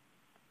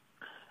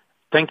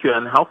 Thank you.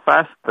 And how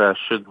fast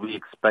should we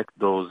expect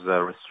those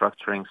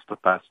restructurings to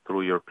pass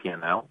through your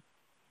P&L?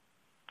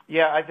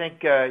 Yeah, I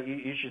think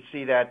you should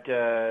see that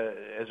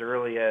as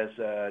early as,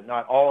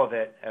 not all of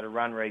it at a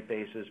run rate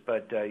basis,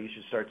 but you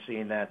should start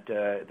seeing that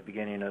at the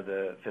beginning of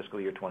the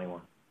fiscal year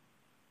 21.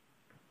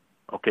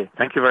 Okay,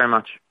 thank you very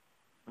much.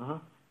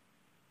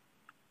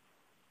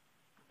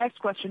 Next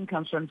question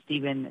comes from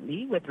Stephen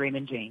Lee with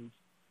Raymond James.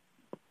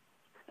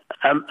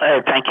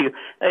 Thank you.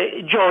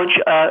 George,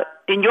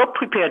 in your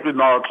prepared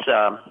remarks,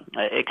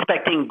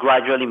 expecting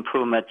gradual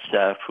improvements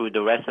through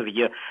the rest of the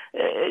year,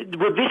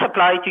 would this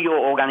apply to your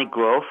organic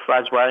growth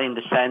as well, in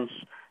the sense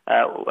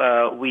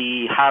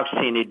we have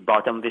seen it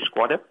bottom this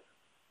quarter?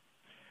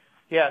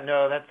 Yeah,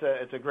 no,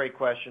 it's a great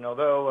question.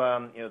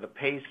 Although the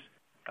pace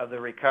of the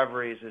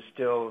recoveries is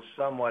still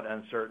somewhat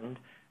uncertain,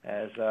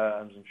 as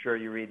I'm sure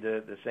you read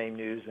the same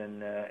news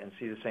and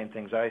see the same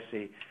things I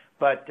see.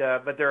 But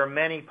there are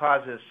many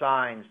positive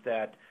signs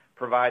that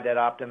provide that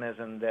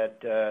optimism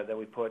that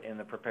we put in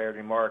the prepared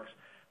remarks.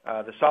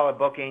 The solid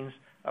bookings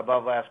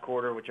above last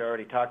quarter, which I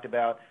already talked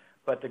about,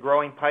 but the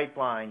growing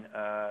pipeline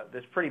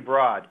that's pretty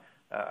broad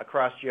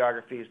across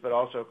geographies, but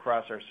also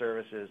across our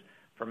services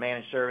for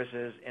managed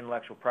services,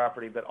 intellectual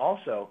property, but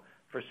also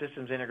for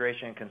systems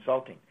integration and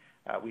consulting.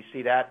 We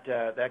see that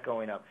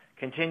going up.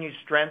 Continued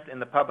strength in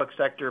the public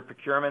sector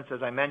procurements,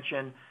 as I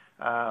mentioned.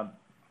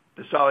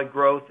 The solid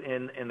growth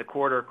in the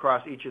quarter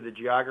across each of the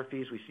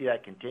geographies, we see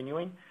that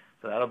continuing,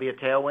 so that'll be a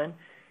tailwind.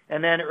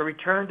 And then a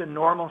return to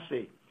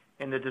normalcy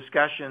in the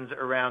discussions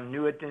around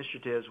new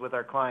initiatives with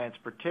our clients,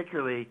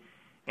 particularly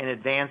in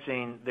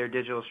advancing their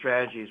digital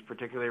strategies,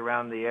 particularly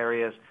around the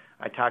areas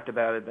I talked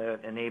about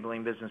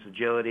enabling business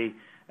agility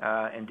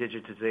and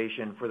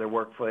digitization for their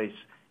workplace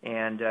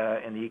and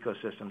the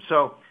ecosystem.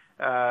 So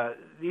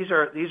these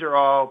are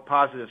all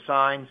positive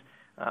signs.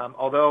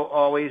 Although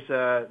always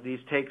these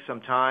take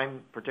some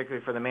time,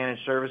 particularly for the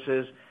managed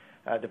services,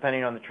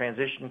 depending on the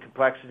transition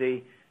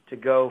complexity, to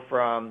go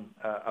from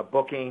a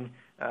booking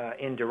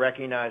into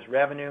recognized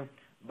revenue.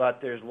 But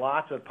there's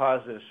lots of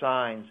positive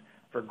signs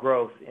for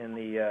growth in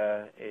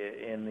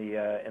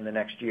the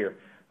next year.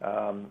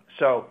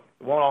 So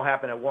it won't all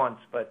happen at once,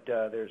 but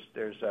there's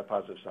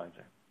positive signs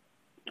there.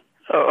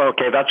 Oh,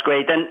 okay, that's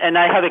great. And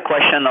I have a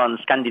question on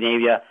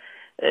Scandinavia.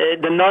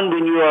 The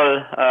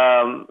non-renewal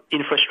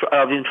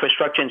of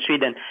infrastructure in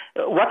Sweden,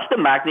 what's the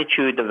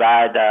magnitude of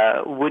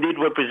that? Would it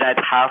represent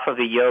half of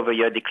the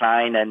year-over-year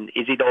decline, and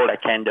is it all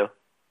Acando?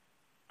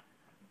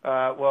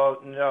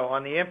 Well, no.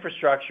 On the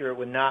infrastructure, it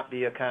would not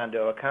be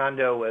Acando.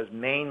 Acando was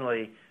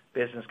mainly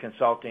business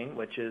consulting,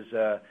 which is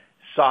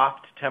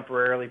soft,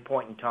 temporarily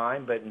point in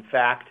time, but in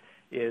fact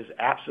is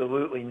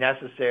absolutely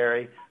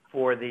necessary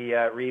for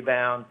the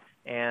rebound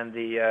and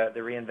the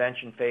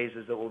reinvention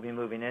phases that we'll be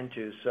moving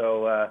into.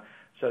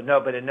 So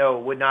no, but no,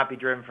 it would not be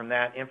driven from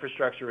that.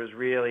 Infrastructure is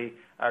really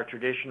our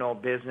traditional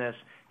business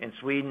in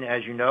Sweden.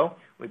 As you know,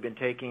 we've been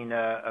taking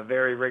a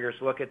very rigorous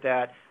look at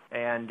that,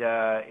 and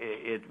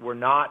we're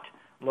not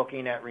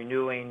looking at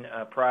renewing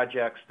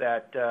projects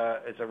that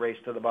is a race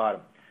to the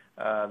bottom.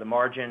 The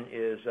margin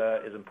is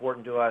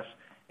important to us,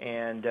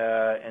 and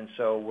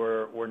so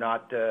we're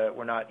not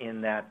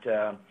in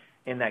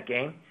that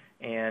game.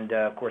 And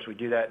of course, we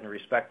do that in a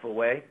respectful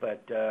way,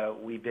 but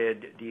we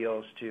bid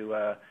deals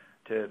to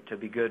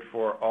be good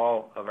for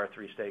all of our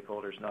three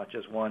stakeholders, not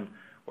just one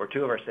or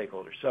two of our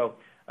stakeholders. So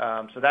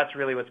that's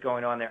really what's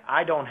going on there.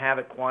 I don't have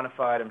it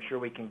quantified. I'm sure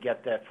we can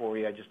get that for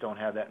you. I just don't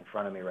have that in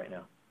front of me right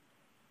now.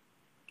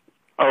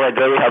 All right,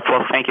 very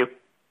helpful. Thank you.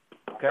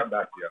 Okay. Come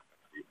back to you.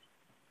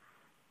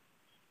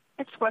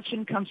 Next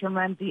question comes from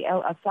Ramsey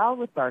El-Assal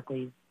with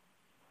Barclays.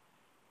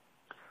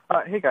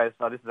 Hey, guys.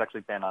 This is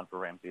actually Ben on for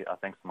Ramsey.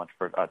 Thanks so much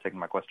for taking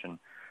my question.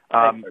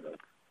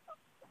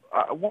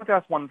 I wanted to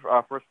ask one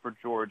first for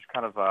George,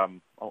 kind of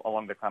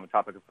along the kind of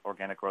topic of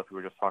organic growth we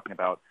were just talking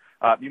about.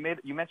 You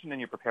mentioned in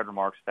your prepared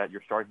remarks that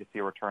you're starting to see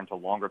a return to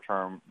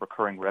longer-term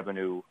recurring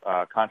revenue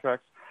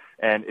contracts,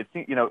 and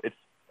it's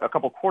a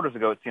couple quarters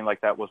ago it seemed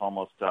like that was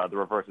almost the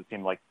reverse. It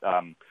seemed like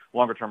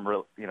longer-term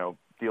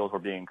deals were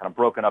being kind of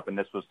broken up, and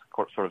this was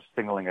sort of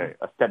signaling a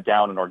step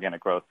down in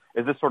organic growth.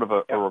 Is this sort of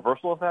a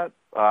reversal of that?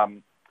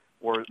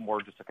 Or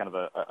more just a kind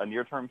of a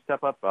near-term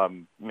step up?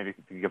 Maybe if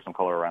you could give some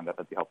color around that,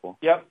 that'd be helpful.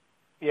 Yep.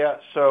 Yeah.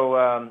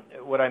 So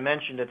what I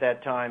mentioned at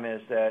that time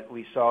is that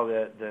we saw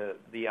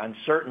the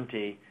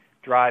uncertainty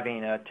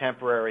driving a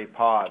temporary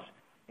pause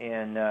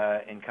in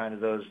kind of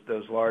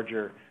those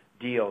larger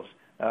deals.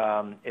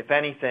 If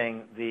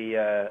anything,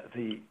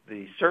 the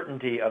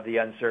certainty of the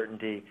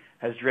uncertainty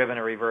has driven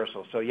a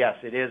reversal. So yes,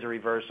 it is a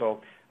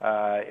reversal.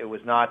 It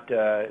was not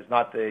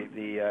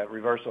the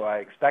reversal I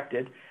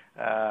expected.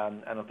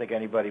 I don't think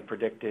anybody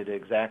predicted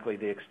exactly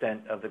the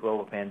extent of the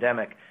global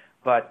pandemic,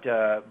 but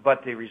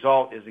the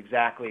result is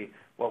exactly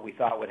what we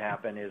thought would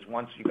happen. Is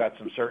once you got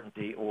some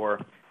certainty, or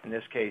in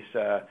this case,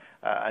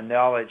 a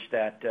knowledge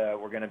that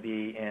we're going to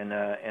be in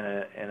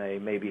a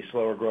maybe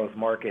slower growth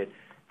market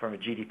from a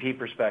GDP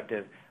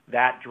perspective,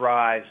 that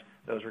drives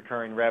those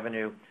recurring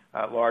revenue,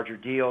 larger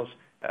deals,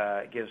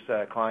 gives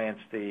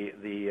clients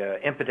the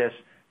impetus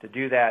to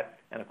do that,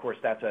 and of course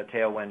that's a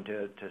tailwind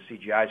to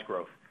CGI's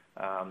growth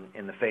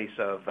in the face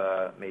of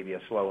maybe a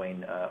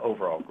slowing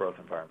overall growth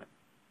environment.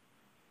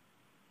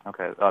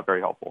 Okay,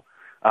 very helpful.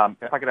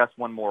 If I could ask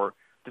one more,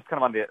 just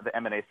kind of on the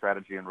M&A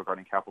strategy and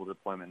regarding capital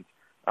deployment.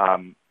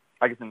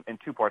 I guess in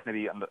two parts,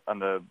 maybe on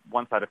the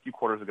one side, a few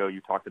quarters ago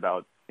you talked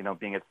about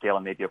being at scale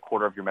in maybe a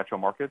quarter of your metro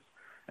markets,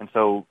 and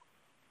so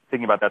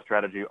thinking about that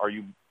strategy,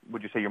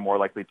 would you say you're more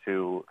likely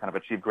to kind of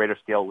achieve greater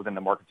scale within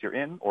the markets you're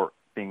in, or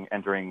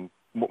entering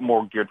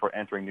more geared toward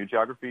entering new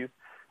geographies?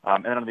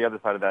 And then on the other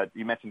side of that,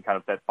 you mentioned kind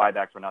of that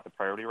buybacks are not the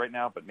priority right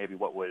now, but maybe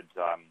what would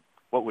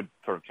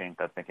sort of change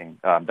that thinking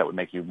that would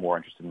make you more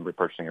interested in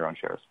repurchasing your own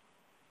shares?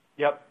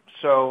 Yep.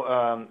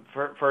 So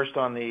first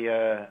on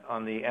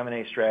the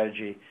M&A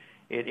strategy,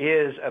 it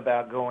is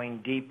about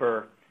going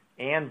deeper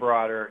and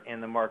broader in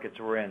the markets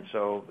we're in.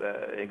 So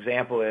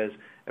example is,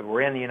 if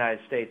we're in the United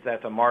States,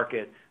 that's a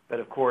market, but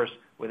of course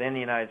within the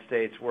United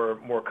States we're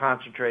more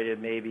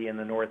concentrated maybe in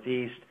the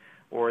Northeast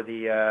or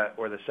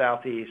the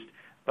Southeast,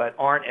 but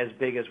aren't as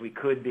big as we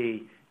could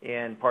be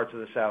in parts of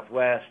the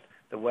Southwest,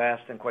 the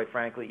West, and quite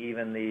frankly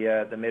even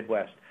the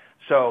Midwest.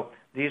 So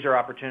these are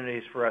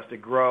opportunities for us to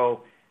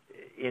grow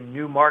in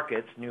new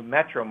markets, new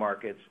metro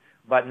markets,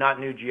 but not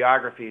new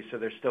geographies, so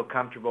they're still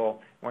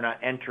comfortable. We're not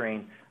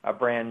entering a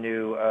brand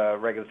new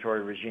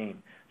regulatory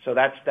regime. So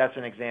that's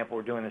an example.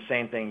 We're doing the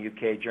same thing,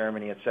 UK,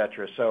 Germany, et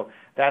cetera. So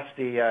that's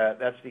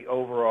the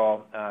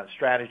overall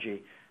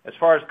strategy. As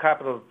far as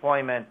capital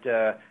deployment,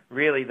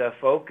 really the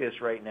focus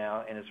right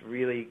now, and it's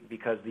really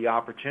because the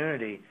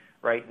opportunity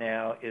right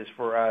now is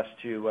for us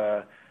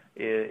to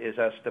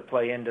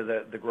play into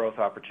the growth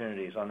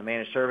opportunities. On the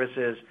managed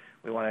services,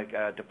 we want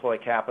to deploy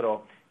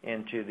capital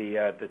into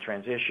the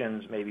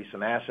transitions, maybe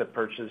some asset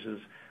purchases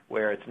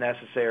where it's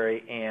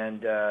necessary,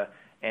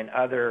 and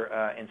other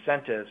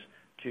incentives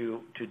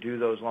to do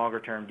those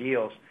longer-term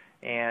deals.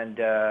 And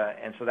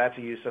so that's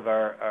a use of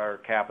our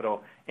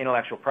capital.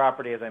 Intellectual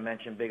property, as I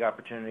mentioned, big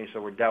opportunity,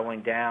 so we're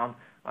doubling down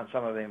on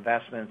some of the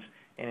investments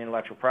in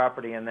intellectual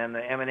property. And then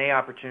the M&A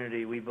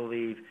opportunity, we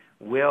believe,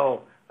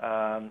 will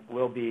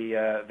be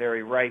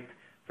very ripe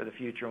for the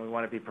future, and we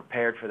want to be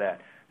prepared for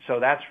that. So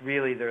that's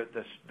really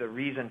the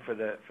reason for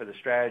the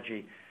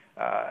strategy.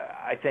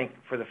 I think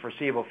for the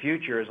foreseeable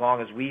future, as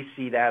long as we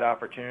see that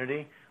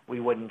opportunity, we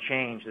wouldn't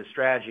change the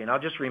strategy. And I'll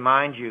just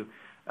remind you,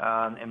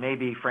 and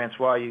maybe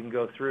Francois, you can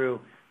go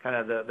through kind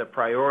of the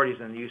priorities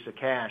and the use of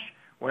cash.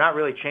 We're not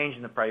really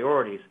changing the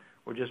priorities.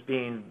 We're just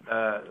being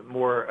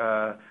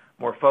more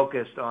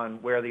focused on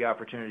where the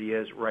opportunity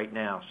is right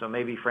now. So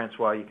maybe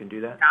Francois, you can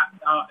do that.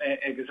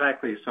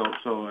 Exactly. So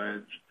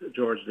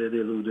George did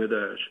alluded,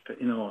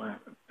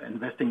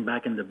 investing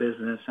back in the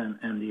business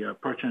and the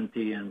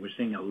opportunity, and we're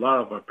seeing a lot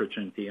of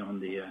opportunity on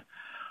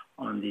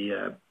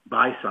the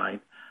buy side.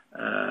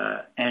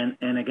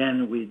 And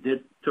again, we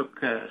took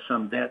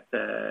some debt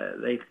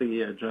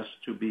lately just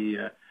to be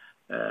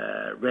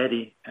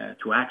ready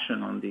to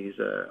action on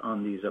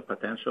these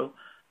potential.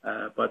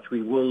 But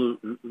we will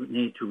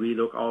need to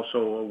relook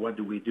also what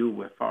do we do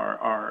with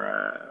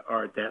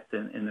our debt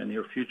in the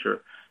near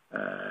future.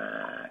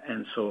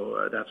 And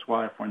so that's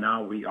why for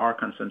now we are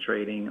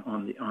concentrating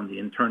on the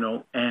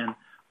internal and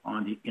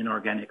on the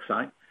inorganic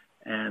side.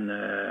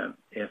 And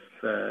if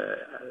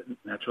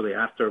naturally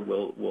after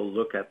we'll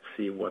look at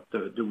see what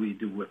do we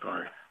do with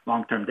our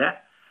long-term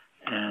debt,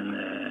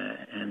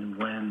 and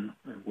when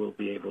we'll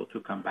be able to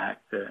come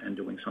back and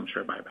doing some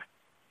share buyback.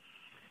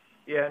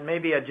 Yeah, and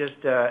maybe I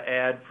just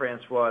add,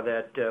 Francois,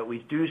 that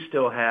we do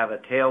still have a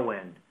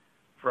tailwind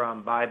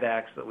from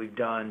buybacks that we've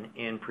done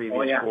in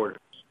previous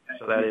quarters.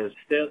 So that is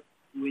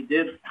we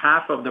did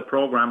half of the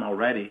program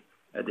already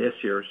this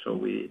year, so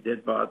we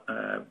did buy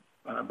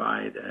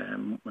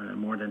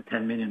more than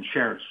 10 million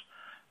shares,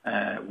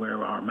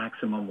 where our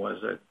maximum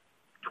was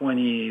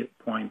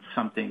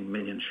 20-point-something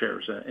million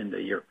shares in the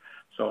year.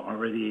 So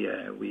already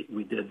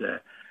we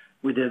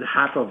did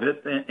half of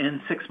it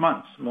in 6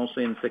 months,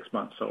 mostly in 6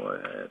 months. So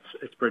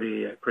it's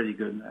pretty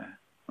good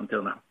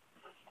until now.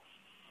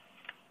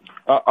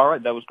 All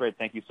right, that was great.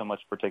 Thank you so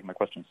much for taking my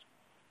questions.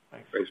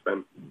 Thanks,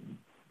 Ben.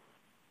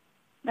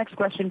 Next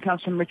question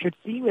comes from Richard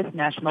C. with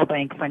National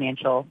Bank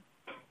Financial.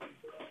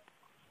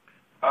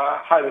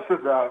 Hi, this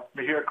is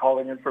Mihir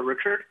calling in for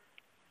Richard.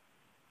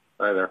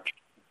 Hi there.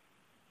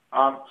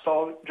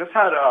 So just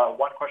had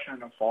one question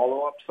and a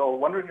follow-up. So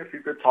wondering if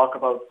you could talk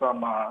about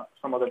some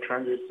of the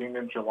trends you're seeing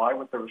in July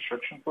with the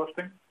restrictions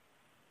lifting.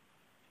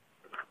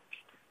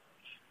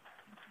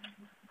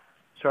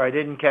 Sorry, I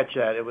didn't catch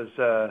that. It was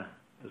a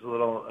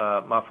little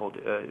muffled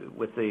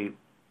with the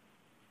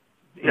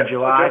in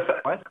July.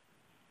 What?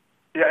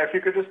 Yeah, if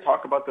you could just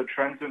talk about the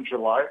trends in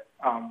July,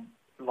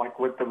 like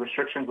with the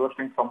restrictions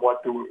lifting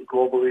somewhat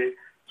globally.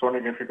 So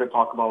wondering if you could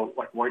talk about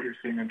like what you're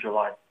seeing in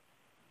July.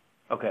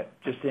 Okay,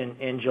 just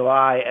in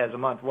July as a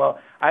month. Well,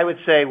 I would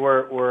say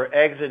we're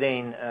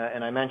exiting,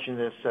 and I mentioned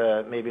this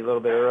maybe a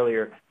little bit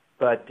earlier,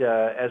 but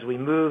as we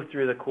move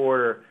through the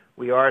quarter,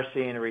 we are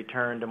seeing a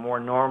return to more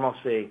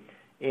normalcy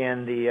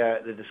in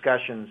the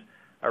discussions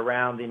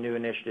around the new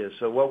initiatives.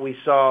 So what we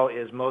saw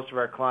is most of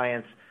our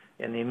clients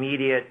in the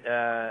immediate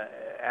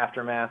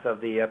aftermath of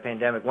the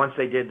pandemic, once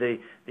they did the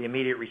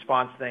immediate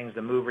response things,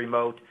 the move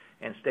remote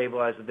and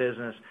stabilize the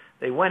business,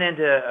 they went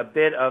into a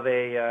bit of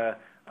a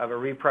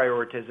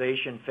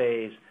reprioritization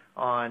phase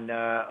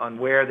on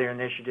where their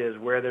initiatives,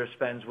 where their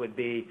spends would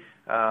be.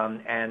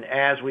 And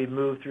as we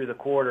move through the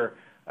quarter,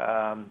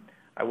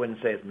 I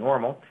wouldn't say it's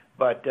normal,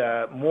 but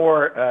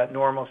more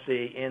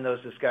normalcy in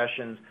those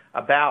discussions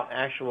about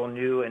actual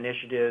new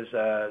initiatives,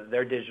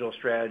 their digital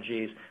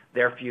strategies,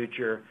 their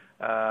future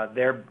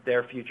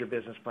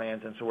business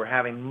plans. And so we're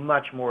having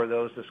much more of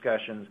those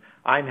discussions.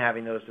 I'm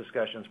having those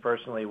discussions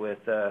personally with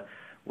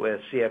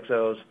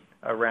CXOs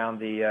around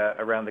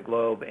the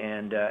globe,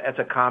 and that's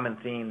a common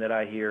theme that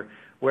I hear.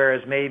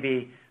 Whereas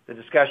maybe the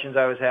discussions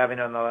I was having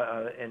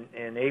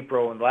in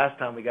April and the last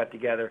time we got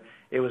together,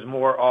 it was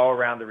more all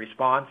around the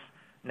response.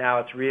 Now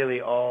it's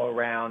really all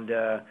around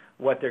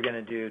what they're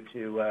going to do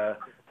to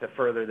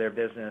further their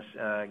business,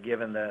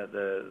 given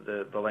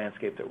the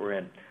landscape that we're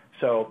in.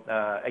 So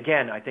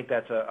again, I think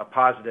that's a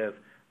positive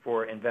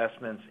for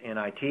investments in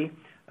IT,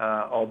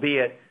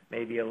 albeit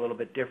maybe a little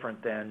bit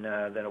different than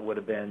it would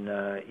have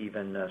been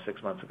even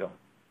 6 months ago.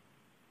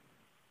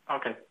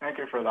 Okay, thank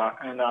you for that.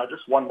 And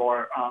just one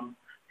more.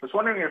 Just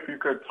wondering if you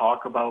could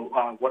talk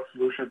about what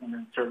solutions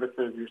and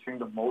services you're seeing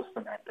the most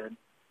affected.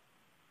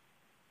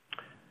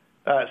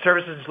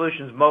 Services and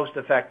solutions most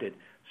affected.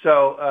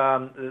 So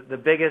the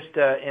biggest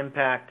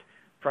impact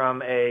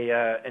from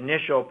a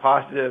initial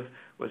positive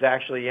was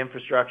actually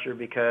infrastructure,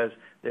 because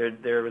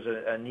there was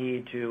a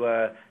need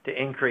to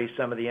increase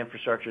some of the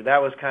infrastructure. That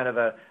was kind of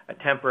a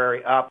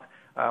temporary up.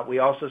 We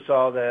also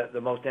saw the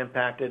most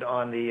impacted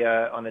on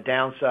the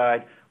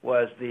downside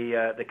was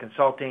the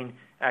consulting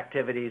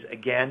activities.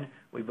 Again,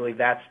 we believe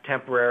that's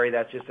temporary.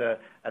 That's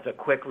a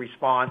quick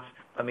response.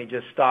 Let me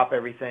just stop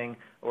everything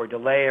or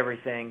delay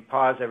everything,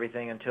 pause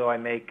everything until I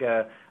make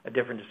a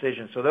different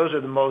decision. So those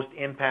are the most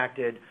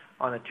impacted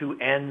on the two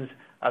ends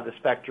of the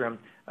spectrum.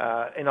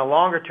 In a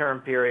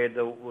longer-term period,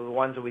 the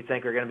ones that we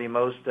think are going to be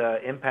most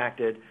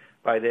impacted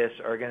by this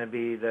are going to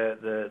be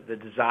the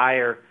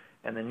desire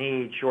and the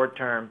need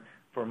short-term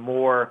for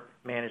more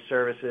managed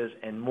services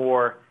and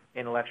more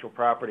intellectual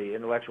property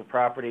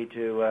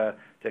to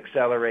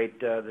accelerate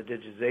the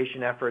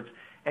digitization efforts,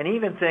 and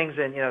even things.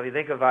 And if you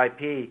think of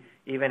IP,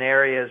 even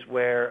areas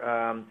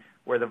where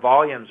the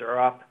volumes are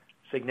up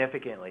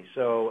significantly.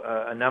 So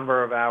a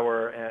number of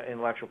our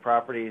intellectual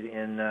property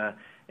in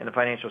the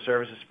financial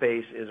services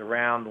space is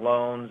around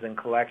loans and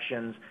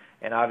collections,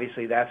 and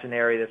obviously that's an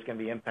area that's going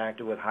to be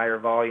impacted with higher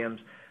volumes.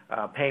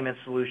 Payment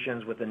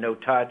solutions with the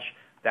no-touch,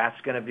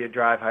 that's going to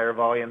drive higher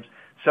volumes.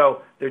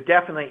 So there are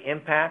definitely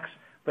impacts,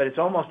 but it's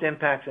almost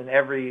impacts in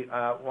every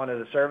one of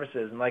the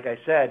services. And like I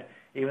said,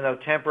 even though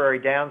temporary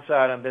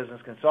downside on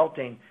business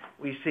consulting,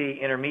 we see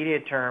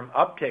intermediate-term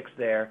upticks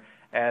there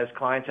as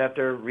clients have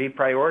to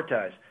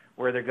reprioritize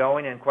where they're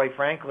going, and quite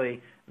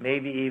frankly,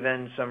 maybe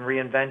even some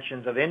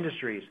reinventions of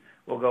industries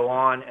will go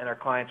on, and our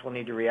clients will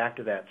need to react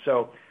to that.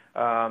 So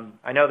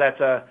I know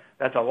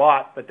that's a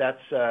lot, but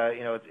that's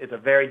it's a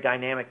very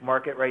dynamic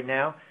market right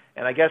now.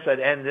 And I guess I'd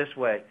end this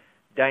way: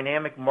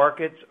 dynamic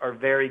markets are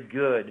very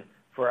good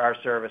for our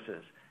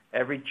services.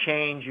 Every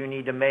change you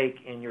need to make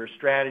in your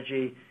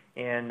strategy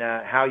and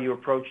how you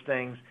approach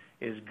things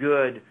is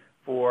good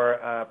for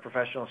a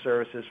professional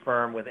services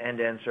firm with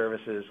end-to-end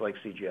services like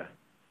CGI.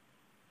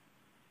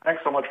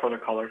 Thanks so much for the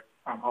color.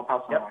 I'll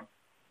pass it on.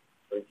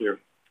 Thank you.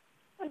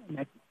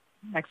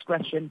 Next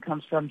question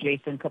comes from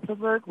Jason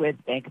Kupferberg with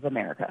Bank of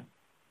America.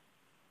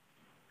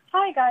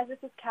 Hi, guys. This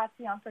is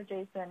Cassie on for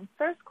Jason.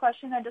 First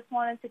question, I just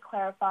wanted to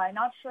clarify.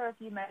 Not sure if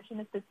you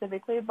mentioned it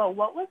specifically, but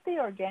what was the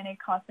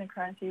organic constant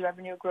currency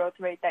revenue growth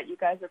rate that you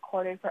guys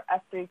recorded for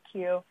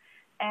F3Q?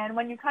 And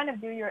when you kind of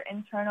do your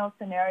internal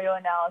scenario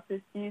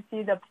analysis, do you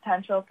see the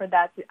potential for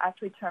that to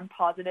actually turn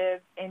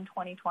positive in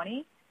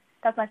 2020?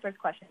 That's my first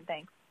question.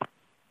 Thanks.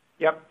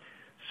 Yep.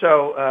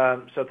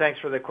 So thanks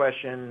for the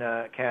question,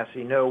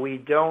 Cassie. No, we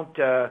don't.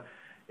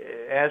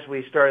 As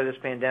we started this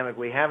pandemic,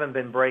 we haven't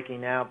been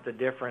breaking out the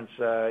difference.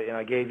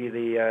 I gave you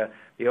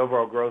the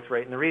overall growth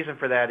rate, and the reason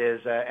for that is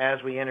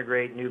as we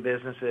integrate new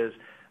businesses,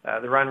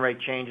 the run rate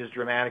changes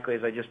dramatically.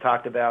 As I just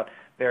talked about,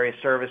 various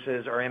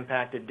services are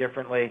impacted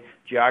differently,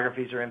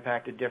 geographies are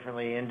impacted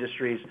differently,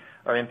 industries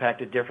are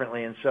impacted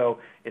differently, and so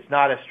it's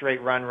not a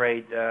straight run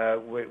rate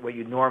what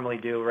you normally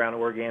do around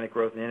organic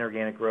growth and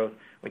inorganic growth.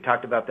 We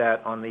talked about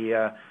that on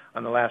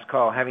the last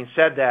call. Having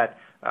said that,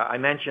 I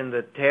mentioned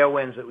the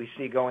tailwinds that we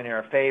see going in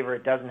our favor.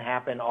 It doesn't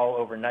happen all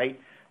overnight,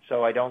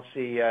 so I don't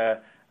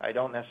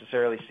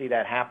necessarily see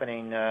that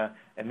happening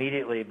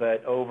immediately.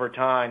 But over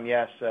time,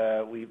 yes,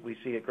 we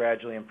see it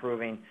gradually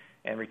improving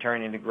and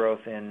returning to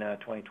growth in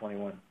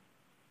 2021.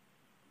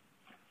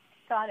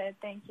 Got it.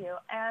 Thank you.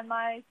 And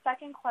my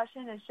second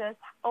question is just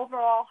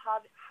overall,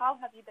 how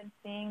have you been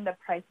seeing the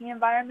pricing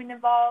environment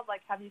evolve?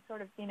 Like, have you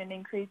sort of seen an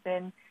increase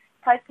in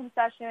price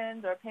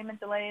concessions or payment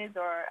delays,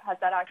 or has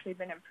that actually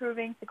been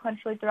improving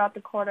sequentially throughout the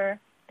quarter?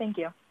 Thank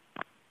you.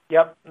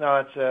 Yep.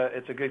 No,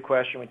 it's a good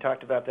question. We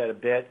talked about that a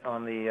bit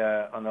on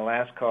the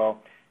last call.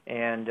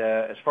 And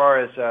as far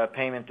as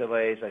payment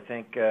delays, I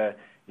think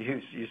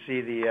you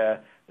see the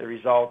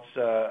results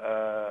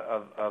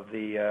of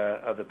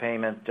the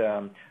payment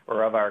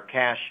or of our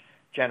cash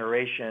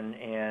generation,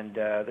 and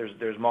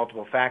there's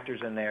multiple factors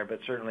in there, but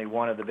certainly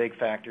one of the big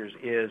factors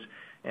is,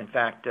 in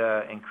fact,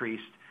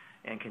 increased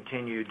and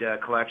continued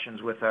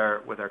collections with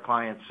our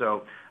clients.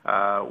 So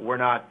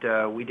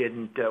we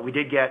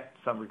did get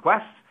some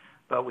requests,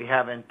 but we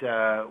haven't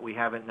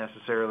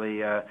necessarily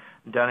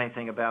done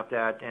anything about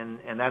that,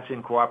 and that's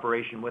in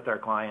cooperation with our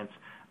clients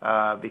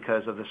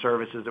because of the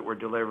services that we're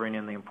delivering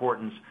and the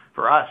importance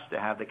for us to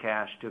have the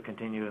cash to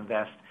continue to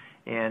invest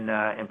in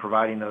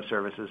providing those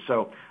services.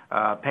 So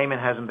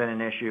payment hasn't been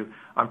an issue.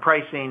 On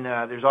pricing,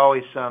 there's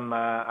always some,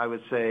 I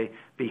would say,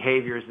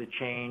 behaviors that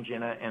change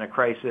in a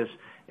crisis.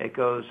 It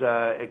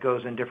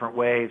goes in different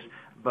waves,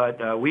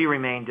 but we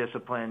remain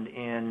disciplined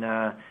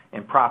in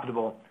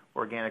profitable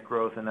organic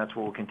growth, and that's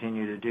what we'll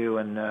continue to do.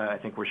 And I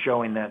think we're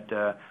showing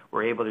that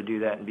we're able to do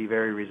that and be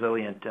very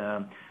resilient,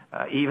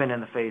 even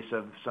in the face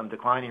of some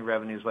declining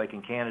revenues, like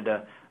in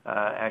Canada.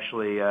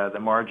 Actually, the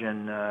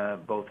margin,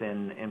 both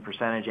in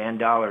percentage and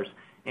dollars,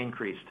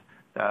 increased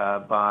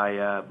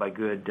by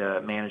good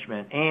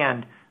management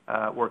and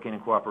working in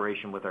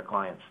cooperation with our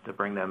clients to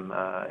bring them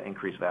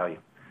increased value.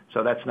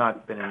 So that's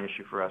not been an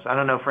issue for us. I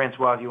don't know,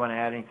 Francois, if you want to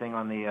add anything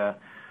on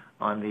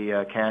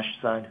the cash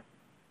side.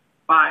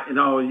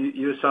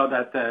 You saw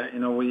that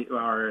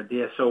our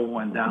DSO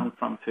went down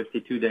from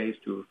 52 days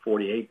to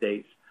 48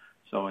 days,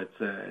 so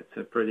it's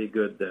a pretty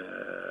good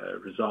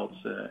results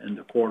in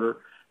the quarter,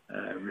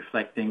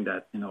 reflecting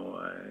that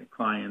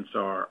clients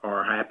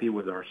are happy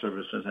with our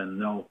services and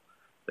know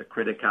the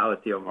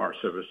criticality of our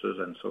services,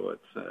 and so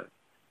it's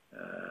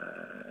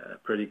a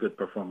pretty good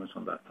performance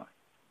on that side.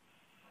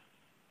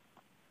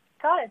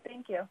 Got it.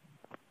 Thank you.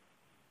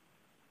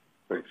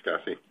 Thanks,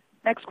 Cassie.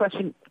 Next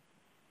question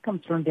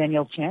comes from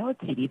Daniel Chan with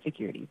TD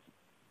Securities.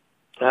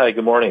 Hi,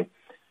 good morning.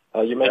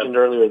 You mentioned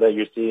earlier that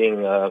you're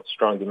seeing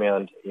strong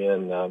demand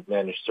in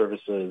managed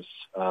services,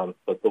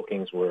 but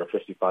bookings were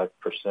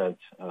 55%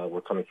 were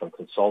coming from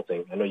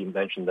consulting. I know you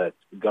mentioned that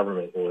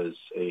government was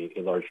a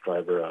large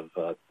driver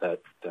of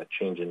that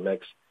change in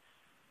mix.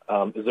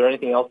 Is there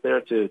anything else there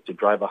to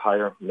drive a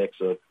higher mix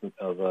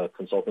of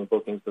consulting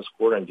bookings this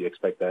quarter, and do you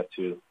expect that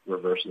to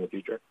reverse in the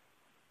future?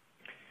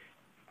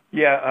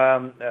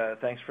 Yeah,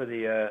 thanks for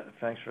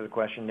the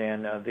question,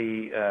 Dan.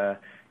 The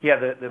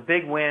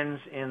big wins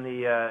in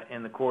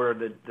the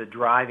quarter, the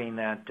driving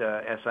that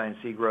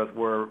SI&C growth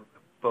were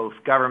both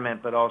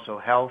government, but also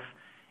health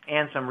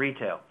and some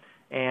retail.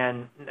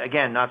 And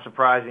again, not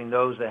surprising,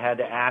 those that had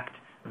to act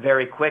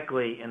very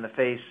quickly in the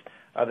face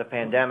of the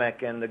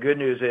pandemic. And the good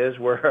news is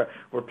we're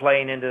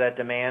playing into that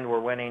demand. We're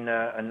winning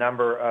a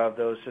number of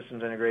those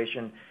systems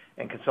integration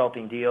and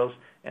consulting deals.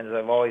 And as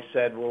I've always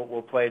said,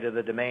 we'll play to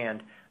the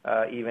demand,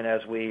 even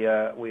as we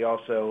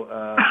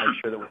also make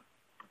sure that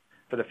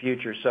for the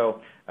future.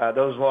 So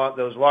those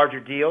larger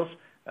deals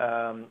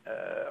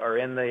are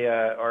in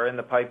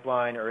the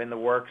pipeline or in the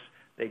works.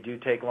 They do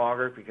take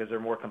longer because they're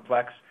more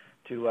complex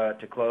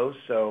to close.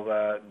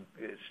 So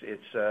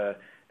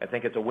I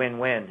think it's a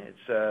win-win.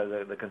 It's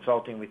the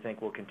consulting we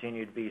think will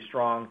continue to be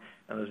strong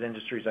in those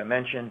industries I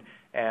mentioned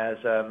as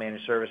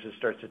managed services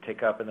starts to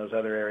take up in those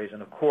other areas.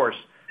 And of course,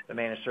 the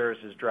managed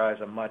services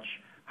drives a much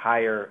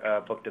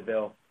higher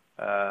book-to-bill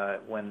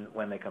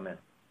when they come in.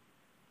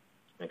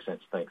 Makes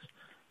sense. Thanks.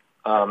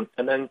 And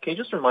then can you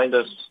just remind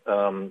us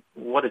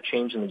what a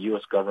change in the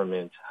U.S.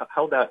 government,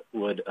 how that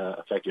would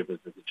affect your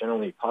business? Is it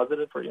generally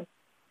positive for you?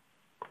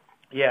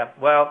 Yeah.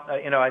 Well,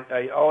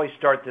 I always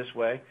start this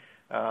way.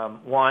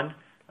 One,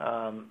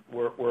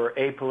 we're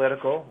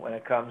apolitical when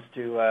it comes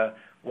to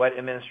what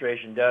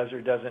administration does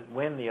or doesn't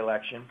win the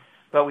election,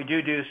 but we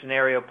do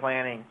scenario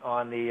planning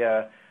on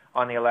the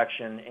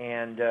election,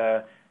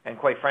 and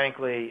quite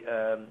frankly,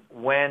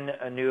 when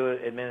a new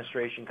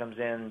administration comes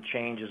in,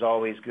 change is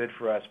always good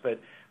for us. But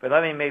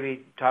let me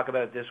maybe talk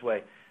about it this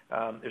way.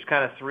 There's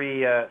kind of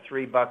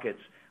three buckets.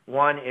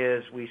 One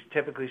is we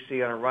typically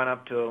see on a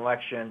run-up to an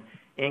election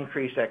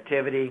increased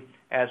activity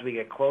as we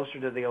get closer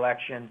to the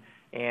election,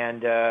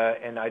 and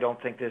I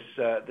don't think this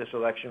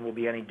election will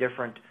be any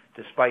different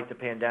despite the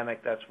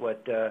pandemic. That's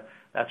what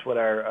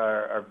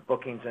our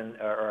bookings and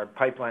our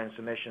pipeline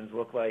submissions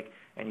look like.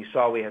 And you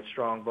saw we had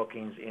strong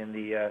bookings in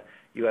the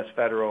U.S.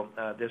 federal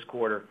this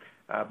quarter,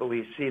 but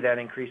we see that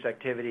increased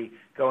activity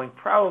going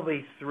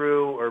probably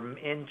through or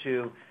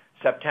into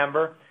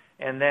September,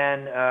 and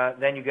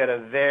then you get a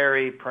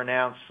very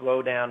pronounced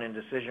slowdown in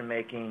decision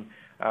making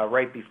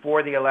right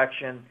before the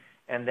election,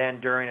 and then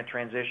during a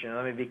transition. And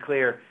let me be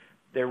clear,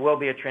 there will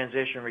be a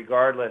transition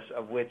regardless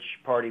of which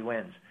party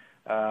wins.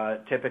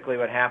 Typically,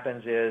 what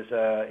happens is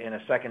in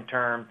a second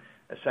term,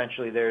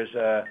 essentially there's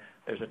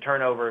a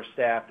turnover of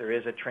staff. There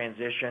is a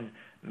transition,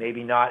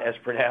 maybe not as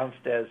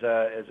pronounced as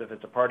if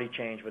it's a party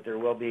change, but there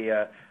will be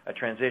a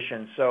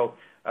transition. So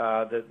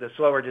the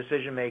slower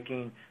decision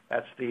making,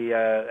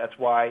 that's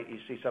why you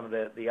see some of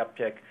the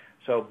uptick.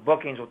 So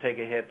bookings will take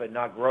a hit, but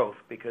not growth,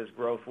 because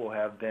growth will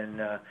have been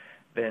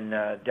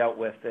dealt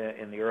with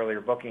in the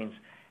earlier bookings.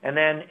 And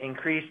then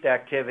increased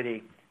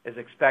activity is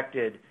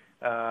expected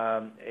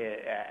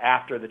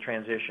after the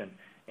transition.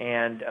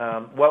 And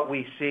what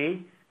we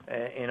see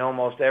in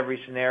almost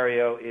every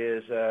scenario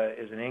is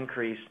an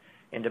increase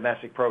in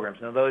domestic programs.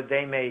 Now, though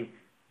they may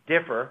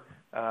differ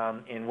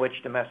in which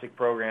domestic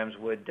programs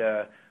would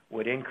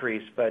would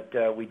increase, but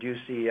we do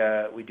see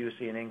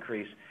an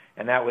increase,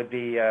 and that would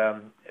be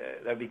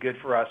good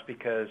for us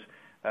because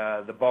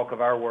the bulk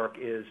of our work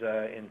is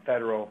in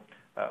federal.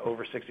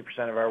 Over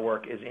 60% of our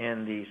work is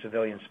in the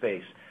civilian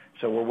space,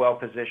 so we're well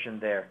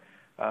positioned there.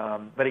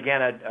 But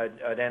again,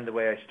 I'd end the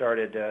way I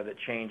started. That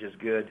change is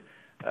good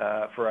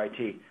for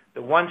IT.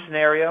 The one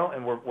scenario,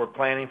 and we're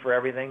planning for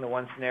everything. The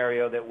one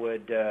scenario that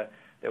would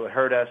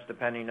hurt us,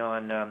 depending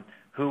on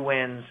who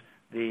wins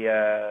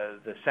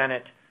the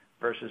Senate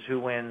versus who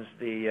wins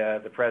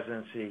the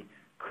presidency,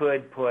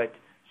 could put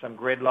some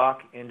gridlock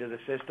into the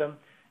system,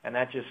 and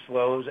that just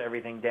slows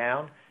everything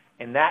down.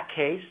 In that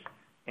case,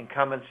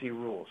 incumbency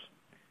rules.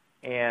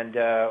 And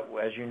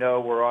as you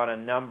know, we're on a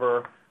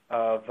number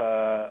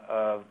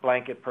of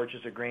blanket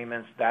purchase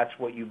agreements. That's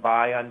what you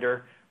buy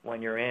under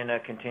when you're in a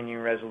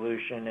continuing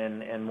resolution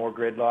and more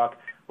gridlock.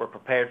 We're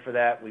prepared for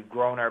that. We've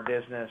grown our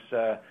business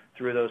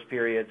through those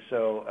periods,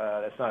 so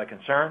that's not a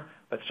concern,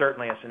 but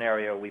certainly a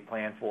scenario we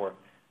plan for.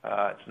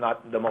 It's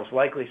not the most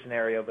likely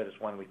scenario, but it's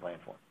one we plan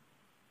for.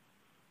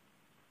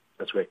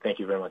 That's great. Thank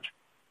you very much.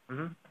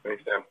 Mm-hmm.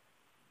 Thanks, Sam.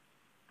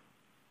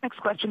 Next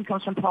question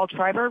comes from Paul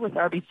Treiber with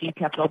RBC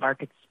Capital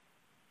Markets.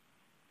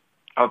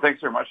 Oh,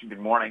 thanks very much, and good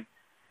morning.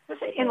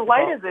 In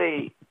light of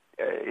the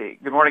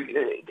good morning.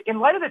 In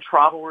light of the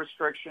travel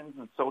restrictions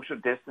and social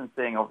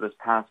distancing over this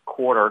past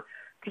quarter,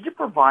 could you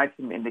provide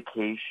some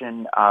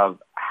indication of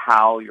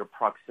how your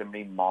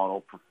proximity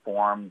model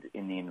performed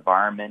in the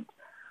environment?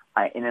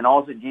 And then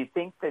also, do you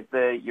think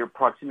that your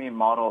proximity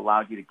model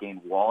allowed you to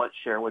gain wallet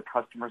share with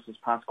customers this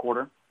past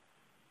quarter?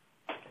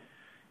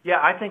 Yeah,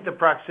 I think the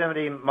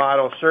proximity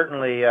model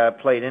certainly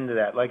played into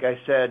that. Like I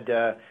said,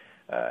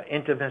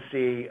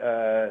 intimacy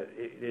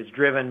is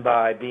driven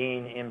by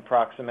being in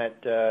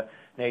proximate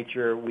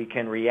nature. We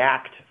can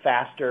react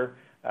faster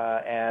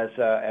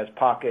as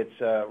pockets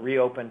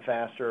reopen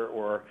faster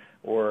or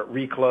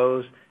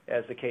reclose,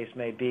 as the case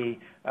may be.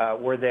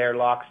 We're there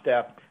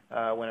lockstep.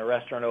 When a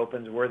restaurant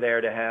opens, we're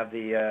there to have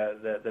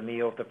the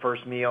meal, the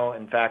first meal.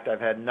 In fact,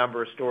 I've had a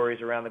number of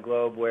stories around the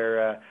globe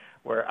where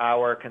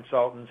our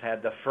consultants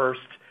had the first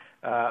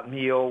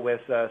meal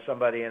with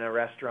somebody in a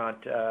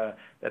restaurant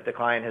that the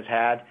client has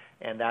had,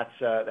 and that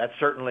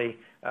certainly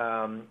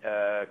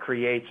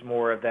creates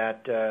more of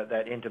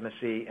that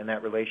intimacy and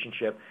that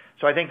relationship.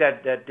 So I think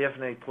that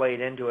definitely played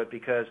into it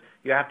because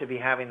you have to be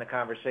having the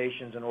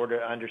conversations in order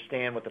to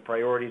understand what the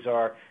priorities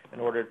are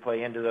in order to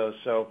play into those.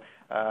 So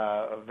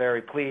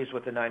very pleased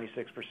with the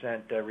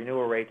 96%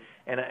 renewal rate.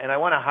 And I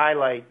want to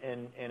highlight,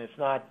 and it's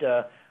not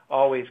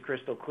always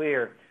crystal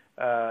clear,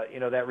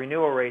 that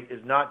renewal rate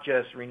is not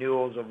just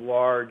renewals of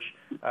large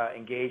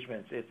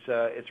engagements.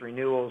 It's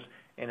renewals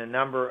in a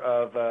number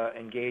of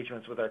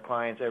engagements with our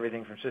clients,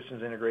 everything from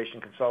systems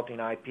integration, consulting,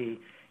 IP,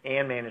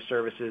 and managed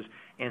services,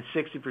 and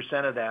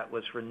 60% of that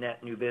was for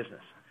net new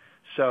business.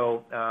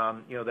 So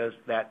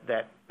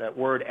that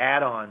word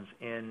add-ons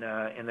in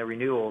the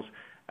renewals,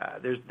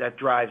 that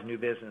drives new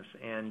business,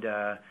 and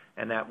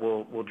that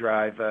will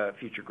drive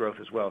future growth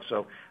as well.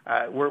 So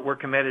we're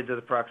committed to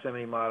the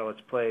proximity model.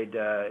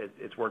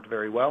 It's worked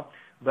very well,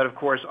 but of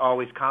course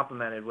always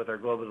complemented with our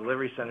global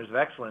delivery centers of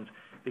excellence,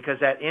 because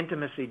that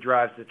intimacy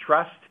drives the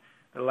trust.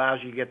 It allows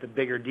you to get the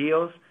bigger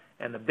deals,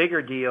 and the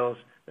bigger deals,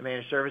 the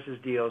managed services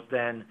deals,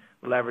 then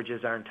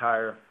leverages our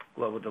entire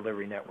global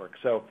delivery network.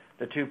 So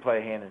the two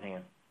play hand in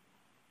hand.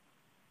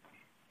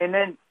 And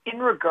then in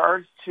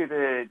regards to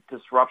the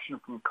disruption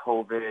from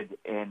COVID,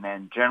 and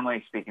then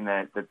generally speaking,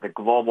 the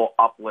global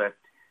uplift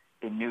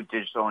in new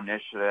digital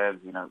initiatives,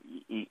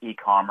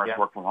 e-commerce,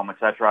 work from home, et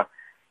cetera,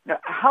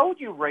 how would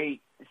you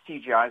rate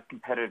CGI's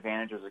competitive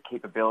advantages or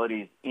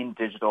capabilities in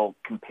digital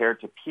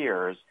compared to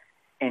peers?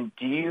 And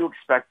do you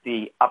expect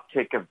the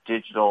uptick of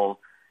digital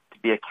to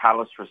be a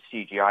catalyst for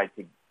CGI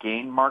to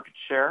gain market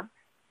share?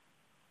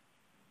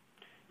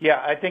 Yeah,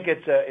 I think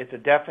it's a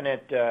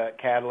definite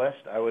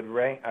catalyst. I would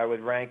rank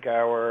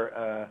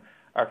our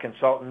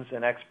consultants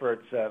and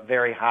experts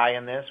very high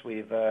in this.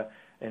 We've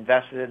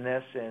invested in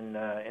this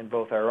in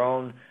both our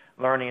own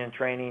learning and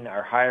training,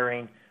 our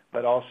hiring,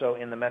 but also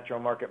in the metro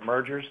market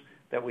mergers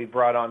that we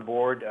brought on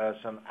board,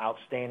 some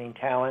outstanding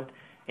talent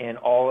in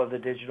all of the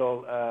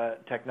digital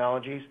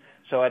technologies.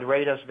 So I'd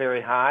rate us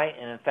very high,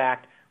 and in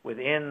fact,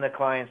 within the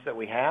clients that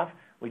we have,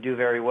 we do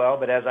very well.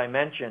 But as I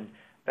mentioned,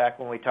 back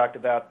when we talked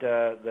about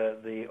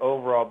the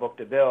overall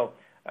book-to-bill,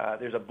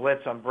 there's a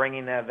blitz on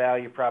bringing that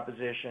value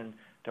proposition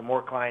to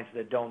more clients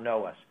that don't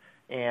know us,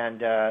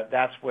 and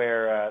that's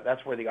where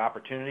the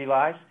opportunity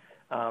lies.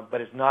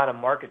 But it's not a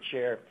market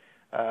share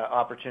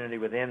opportunity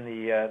within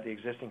the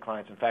existing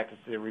clients. In fact,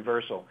 it's the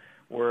reversal.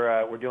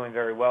 We're doing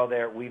very well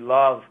there. We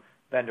love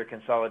vendor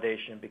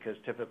consolidation because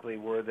typically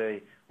we're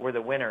the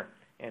winner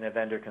in a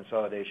vendor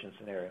consolidation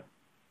scenario.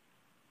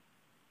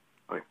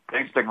 Okay.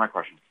 Thanks for taking my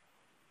question.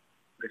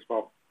 Thanks,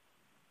 Paul.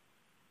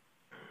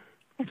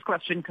 Next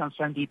question comes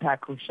from Deepak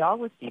Kaushal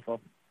with Stifel.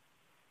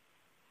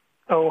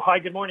 Oh, hi,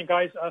 good morning,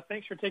 guys.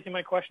 Thanks for taking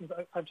my questions.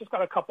 I've just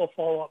got a couple of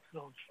follow-ups,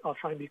 and I'll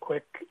try and be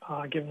quick,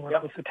 given we're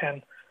close to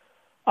 10.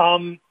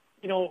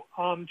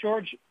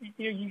 George,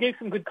 you gave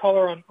some good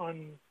color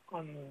on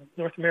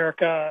North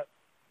America,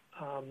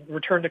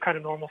 return to kind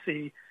of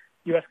normalcy,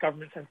 U.S.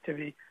 government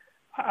sensitivity.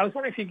 I was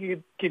wondering if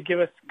you could give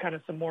us kind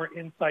of some more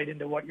insight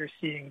into what you're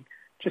seeing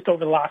just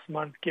over the last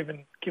month,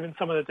 given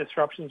some of the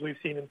disruptions we've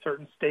seen in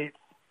certain states,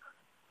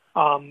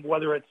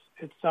 whether it's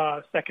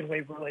second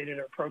wave related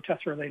or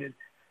protest related.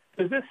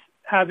 Does this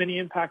have any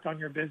impact on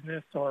your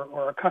business, or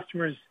are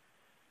customers,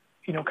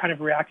 kind of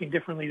reacting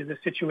differently to the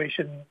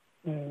situation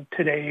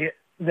today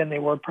than they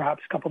were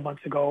perhaps a couple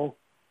months ago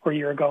or a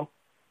year ago?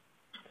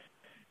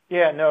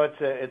 Yeah, no, it's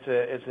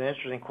an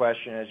interesting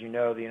question. As you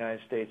know, the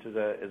United States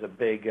is a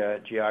big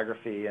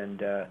geography, and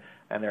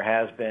there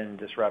has been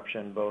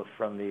disruption both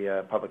from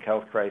the public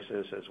health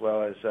crisis as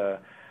well as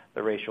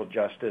the racial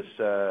justice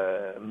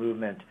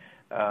movement.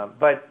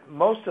 But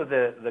most of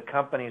the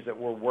companies that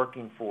we're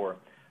working for,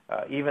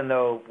 even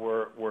though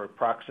we're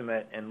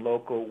proximate and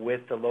local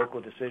with the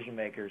local decision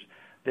makers,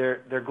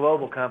 they're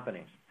global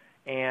companies,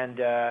 and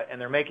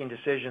they're making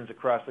decisions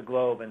across the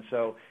globe, and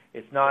so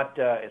it's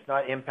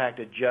not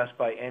impacted just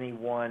by any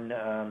one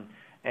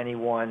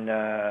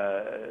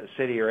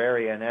city or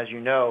area. And as you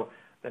know,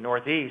 the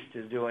Northeast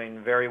is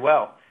doing very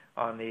well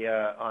on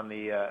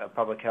the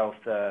public health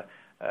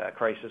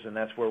crisis, and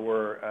that's where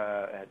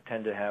we're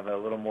tend to have a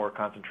little more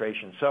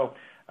concentration. So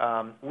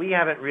we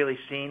haven't really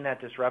seen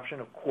that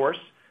disruption. Of course,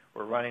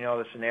 we're running all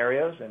the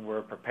scenarios and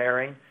we're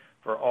preparing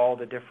for all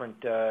the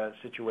different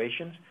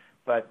situations.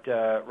 But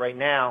right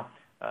now,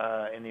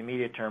 in the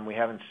immediate term, we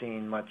haven't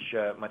seen much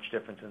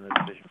difference in the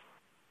decision.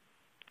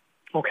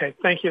 Okay,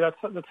 thank you. That's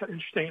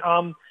interesting.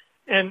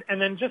 And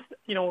then just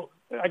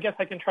I guess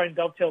I can try and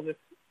dovetail this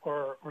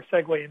or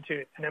segue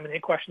into an M&A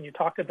question. You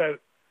talked about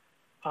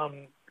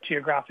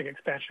geographic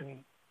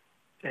expansion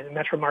and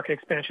metro market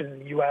expansion in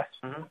the U.S.,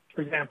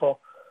 for example.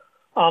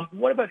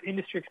 What about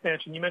industry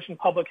expansion? You mentioned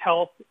public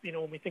health.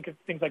 When we think of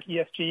things like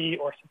ESG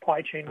or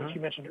supply chain, which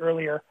you mentioned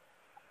earlier,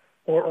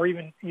 or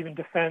even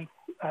defense,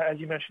 as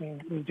you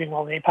mentioned, doing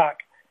well in APAC.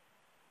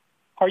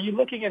 Are you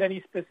looking at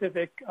any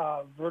specific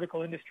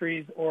vertical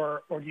industries,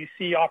 or do you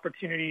see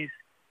opportunities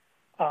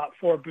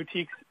for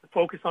boutiques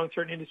focused on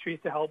certain industries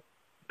to help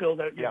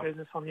build out your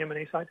business on the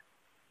M&A side?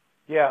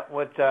 Yeah,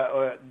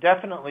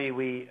 definitely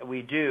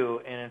we do,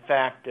 and in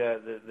fact,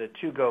 the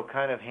two go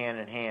kind of hand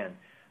in hand.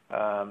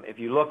 If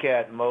you look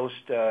at most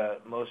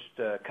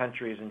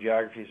countries and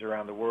geographies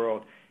around the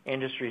world,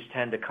 industries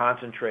tend to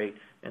concentrate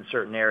in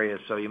certain areas.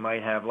 So you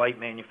might have light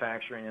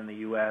manufacturing in the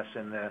U.S.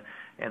 and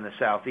the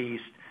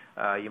Southeast.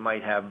 You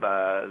might have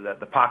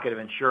the pocket of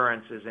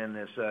insurance is in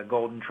this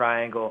golden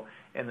triangle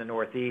in the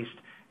Northeast,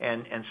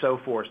 and so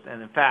forth.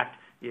 And in fact,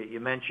 you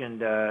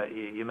mentioned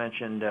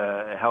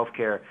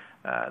healthcare.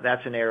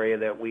 That's an area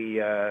that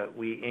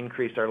we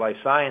increased our life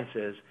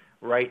sciences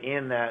right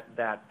in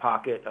that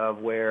pocket of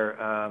where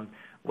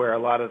a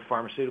lot of the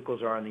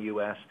pharmaceuticals are in the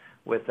U.S.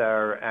 with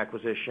our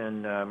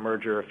acquisition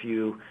merger a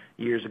few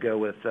years ago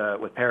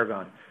with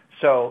Paragon.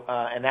 So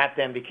and that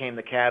then became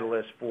the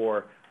catalyst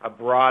for a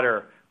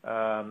broader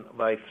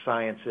life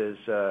sciences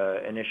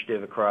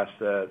initiative across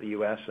the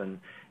U.S. and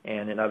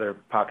in other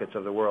pockets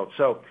of the world.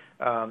 So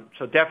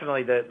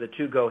definitely the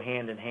two go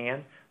hand in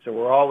hand. So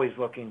we're always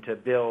looking to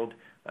build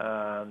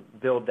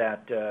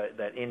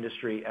that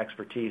industry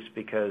expertise,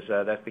 because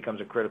that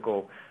becomes a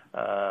critical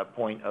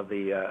point of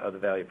the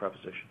value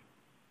proposition.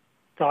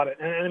 Got it.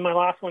 And my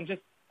last one,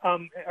 just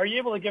are you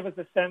able to give us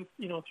a sense,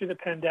 through the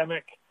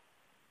pandemic,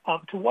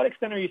 to what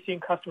extent are you seeing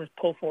customers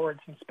pull forward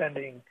some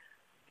spending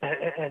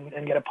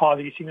and get a pause?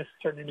 Are you seeing this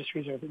in certain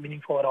industries, or is it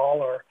meaningful at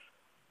all, or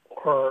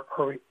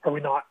are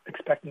we not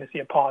expecting to see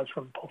a pause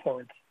from pull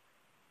forwards?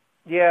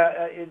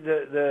 Yeah,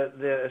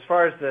 as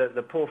far as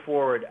the pull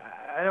forward,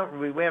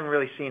 we haven't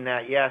really seen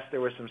that. Yes,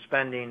 there was some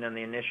spending in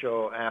the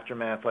initial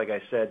aftermath, like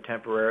I said,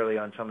 temporarily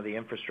on some of the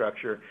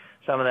infrastructure.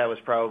 Some of that was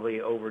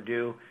probably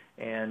overdue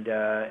and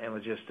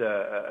was just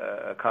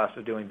a cost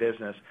of doing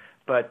business.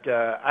 But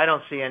I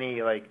don't see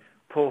any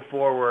pull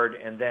forward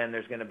and then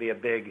there's going to be a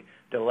big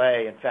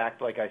delay. In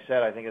fact, like I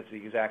said, I think it's the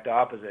exact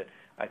opposite.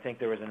 I think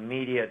there was an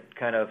immediate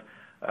kind of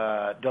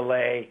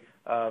delay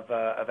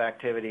of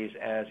activities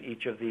as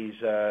each of these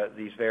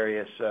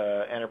various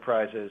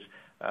enterprises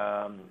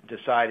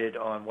decided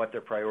on what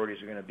their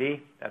priorities are going to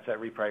be. That's that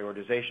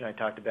reprioritization I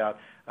talked about.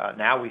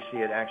 Now we see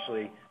it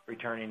actually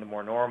returning to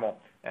more normal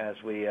as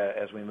we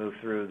move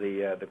through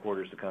the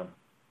quarters to come.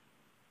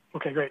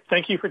 Okay, great.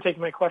 Thank you for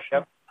taking my question.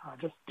 Yep.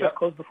 Just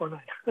close before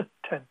 10.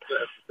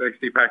 Thanks,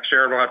 Deepak.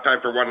 Sharon, we'll have time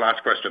for one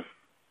last question.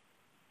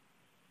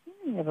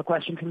 We have a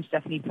question from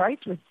Stephanie Price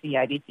with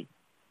CIBC.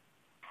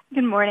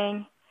 Good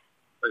morning.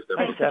 Hi,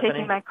 Stephanie. Thanks for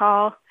taking my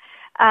call.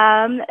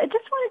 I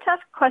just wanted to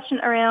ask a question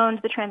around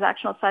the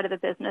transactional side of the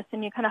business,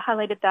 and you kind of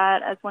highlighted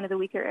that as one of the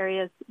weaker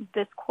areas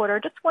this quarter.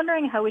 Just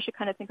wondering how we should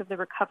kind of think of the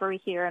recovery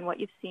here and what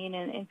you've seen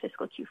in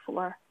fiscal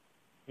Q4.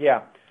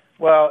 Yeah.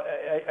 Well,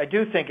 I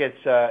do think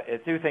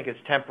it's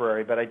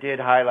temporary, but I did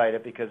highlight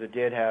it because it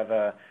did have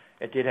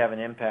an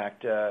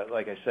impact.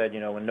 Like I said,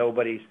 when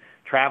nobody's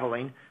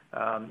traveling,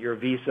 your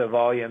visa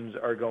volumes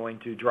are going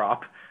to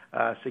drop,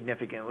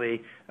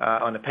 significantly.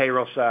 On the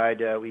payroll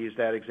side, we use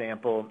that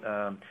example.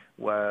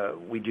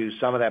 We do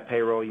some of that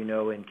payroll,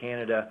 in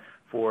Canada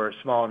for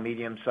small and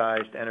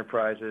medium-sized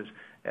enterprises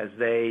as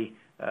they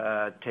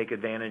take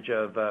advantage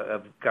of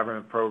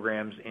government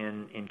programs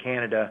in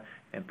Canada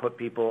and put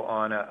people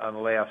on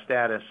a layoff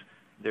status.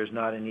 There's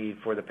not a need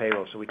for the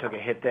payroll, so we took a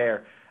hit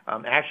there.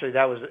 Actually,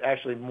 that was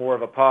actually more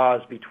of a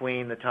pause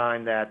between the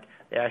time that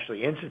they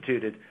actually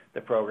instituted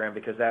the program,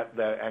 because that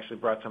actually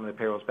brought some of the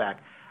payrolls back.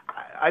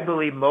 I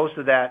believe most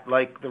of that,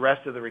 like the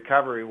rest of the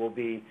recovery, will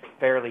be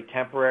fairly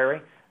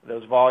temporary.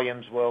 Those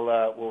volumes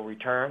will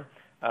return,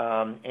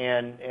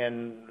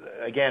 and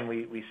again,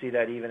 we see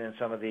that even in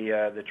some of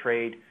the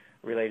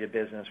trade-related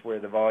business, where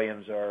the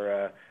volumes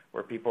are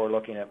where people are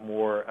looking at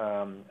more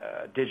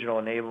digital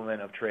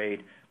enablement of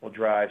trade will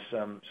drive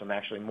some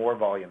actually more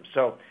volume.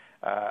 So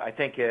I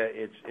think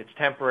it's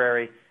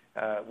temporary.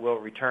 Will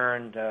it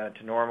return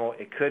to normal?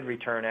 It could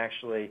return,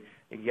 actually.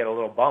 You can get a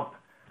little bump,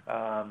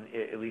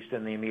 at least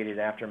in the immediate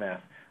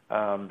aftermath,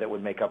 that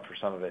would make up for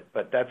some of it.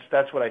 But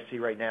that's what I see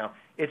right now.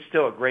 It's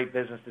still a great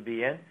business to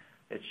be in.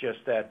 It's just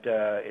that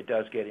it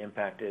does get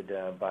impacted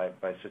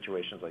by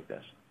situations like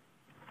this.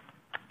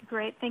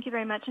 Great. Thank you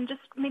very much. And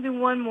just maybe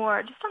one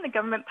more, just on the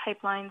government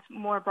pipelines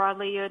more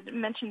broadly, you had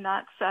mentioned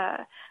that's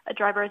a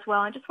driver as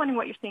well. I'm just wondering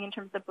what you're seeing in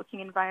terms of booking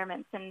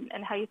environments and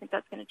how you think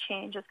that's going to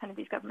change as kind of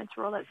these governments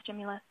roll out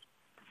stimulus.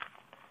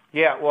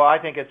 Yeah, well, I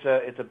think it's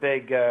a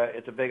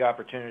big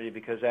opportunity,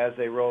 because as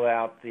they roll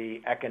out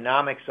the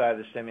economic side of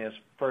the stimulus,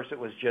 first it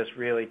was just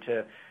really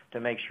to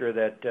make sure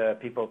that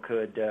people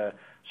could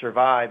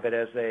survive, but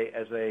as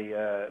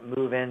they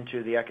move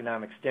into the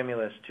economic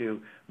stimulus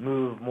to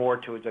move more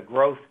towards a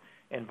growth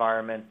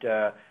environment,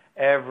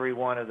 every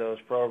one of those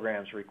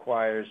programs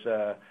requires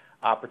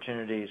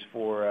opportunities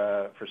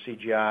for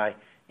CGI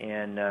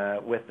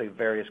and with the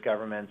various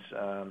governments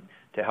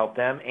to help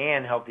them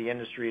and help the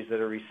industries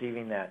that are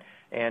receiving that.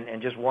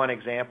 And just one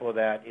example of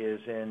that is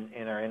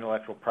in our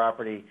intellectual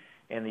property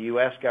in the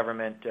U.S.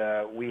 government.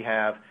 We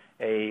have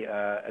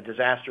a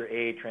disaster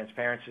aid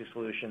transparency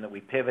solution that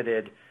we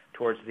pivoted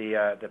towards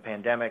the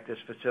pandemic. This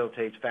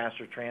facilitates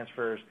faster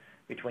transfers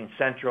between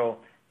central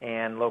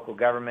and local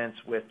governments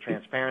with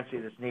transparency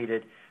that's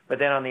needed. But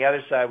then on the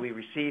other side, we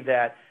receive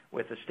that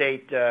with the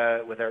state,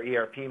 with our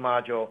ERP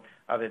module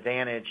of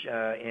Advantage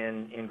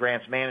in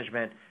grants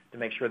management to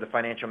make sure the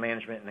financial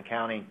management and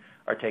accounting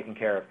are taken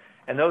care of.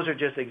 And those are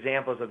just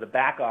examples of the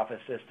back office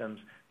systems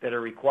that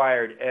are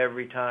required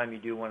every time you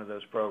do one of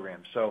those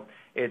programs. So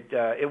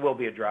it will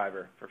be a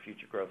driver for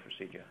future growth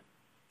for CGI.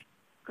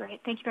 Great.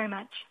 Thank you very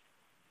much.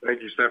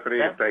 Thank you, Stephanie,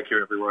 Yeah. and thank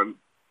you, everyone,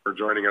 for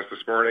joining us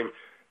this morning.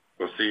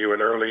 We'll see you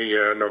in early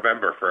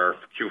November for our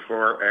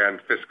Q4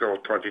 and fiscal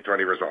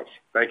 2020 results.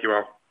 Thank you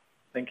all.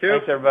 Thank you.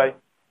 Thanks, everybody.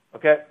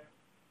 Okay.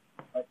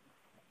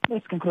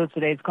 This concludes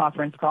today's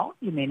conference call.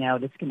 You may now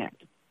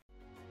disconnect.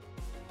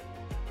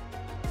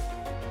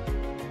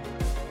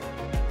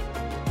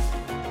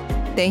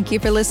 Thank you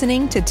for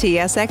listening to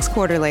TSX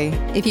Quarterly.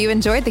 If you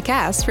enjoyed the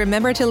cast,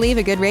 remember to leave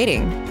a good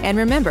rating. And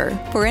remember,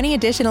 for any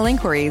additional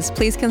inquiries,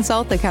 please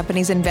consult the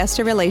company's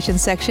investor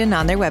relations section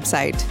on their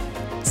website.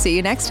 See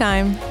you next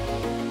time.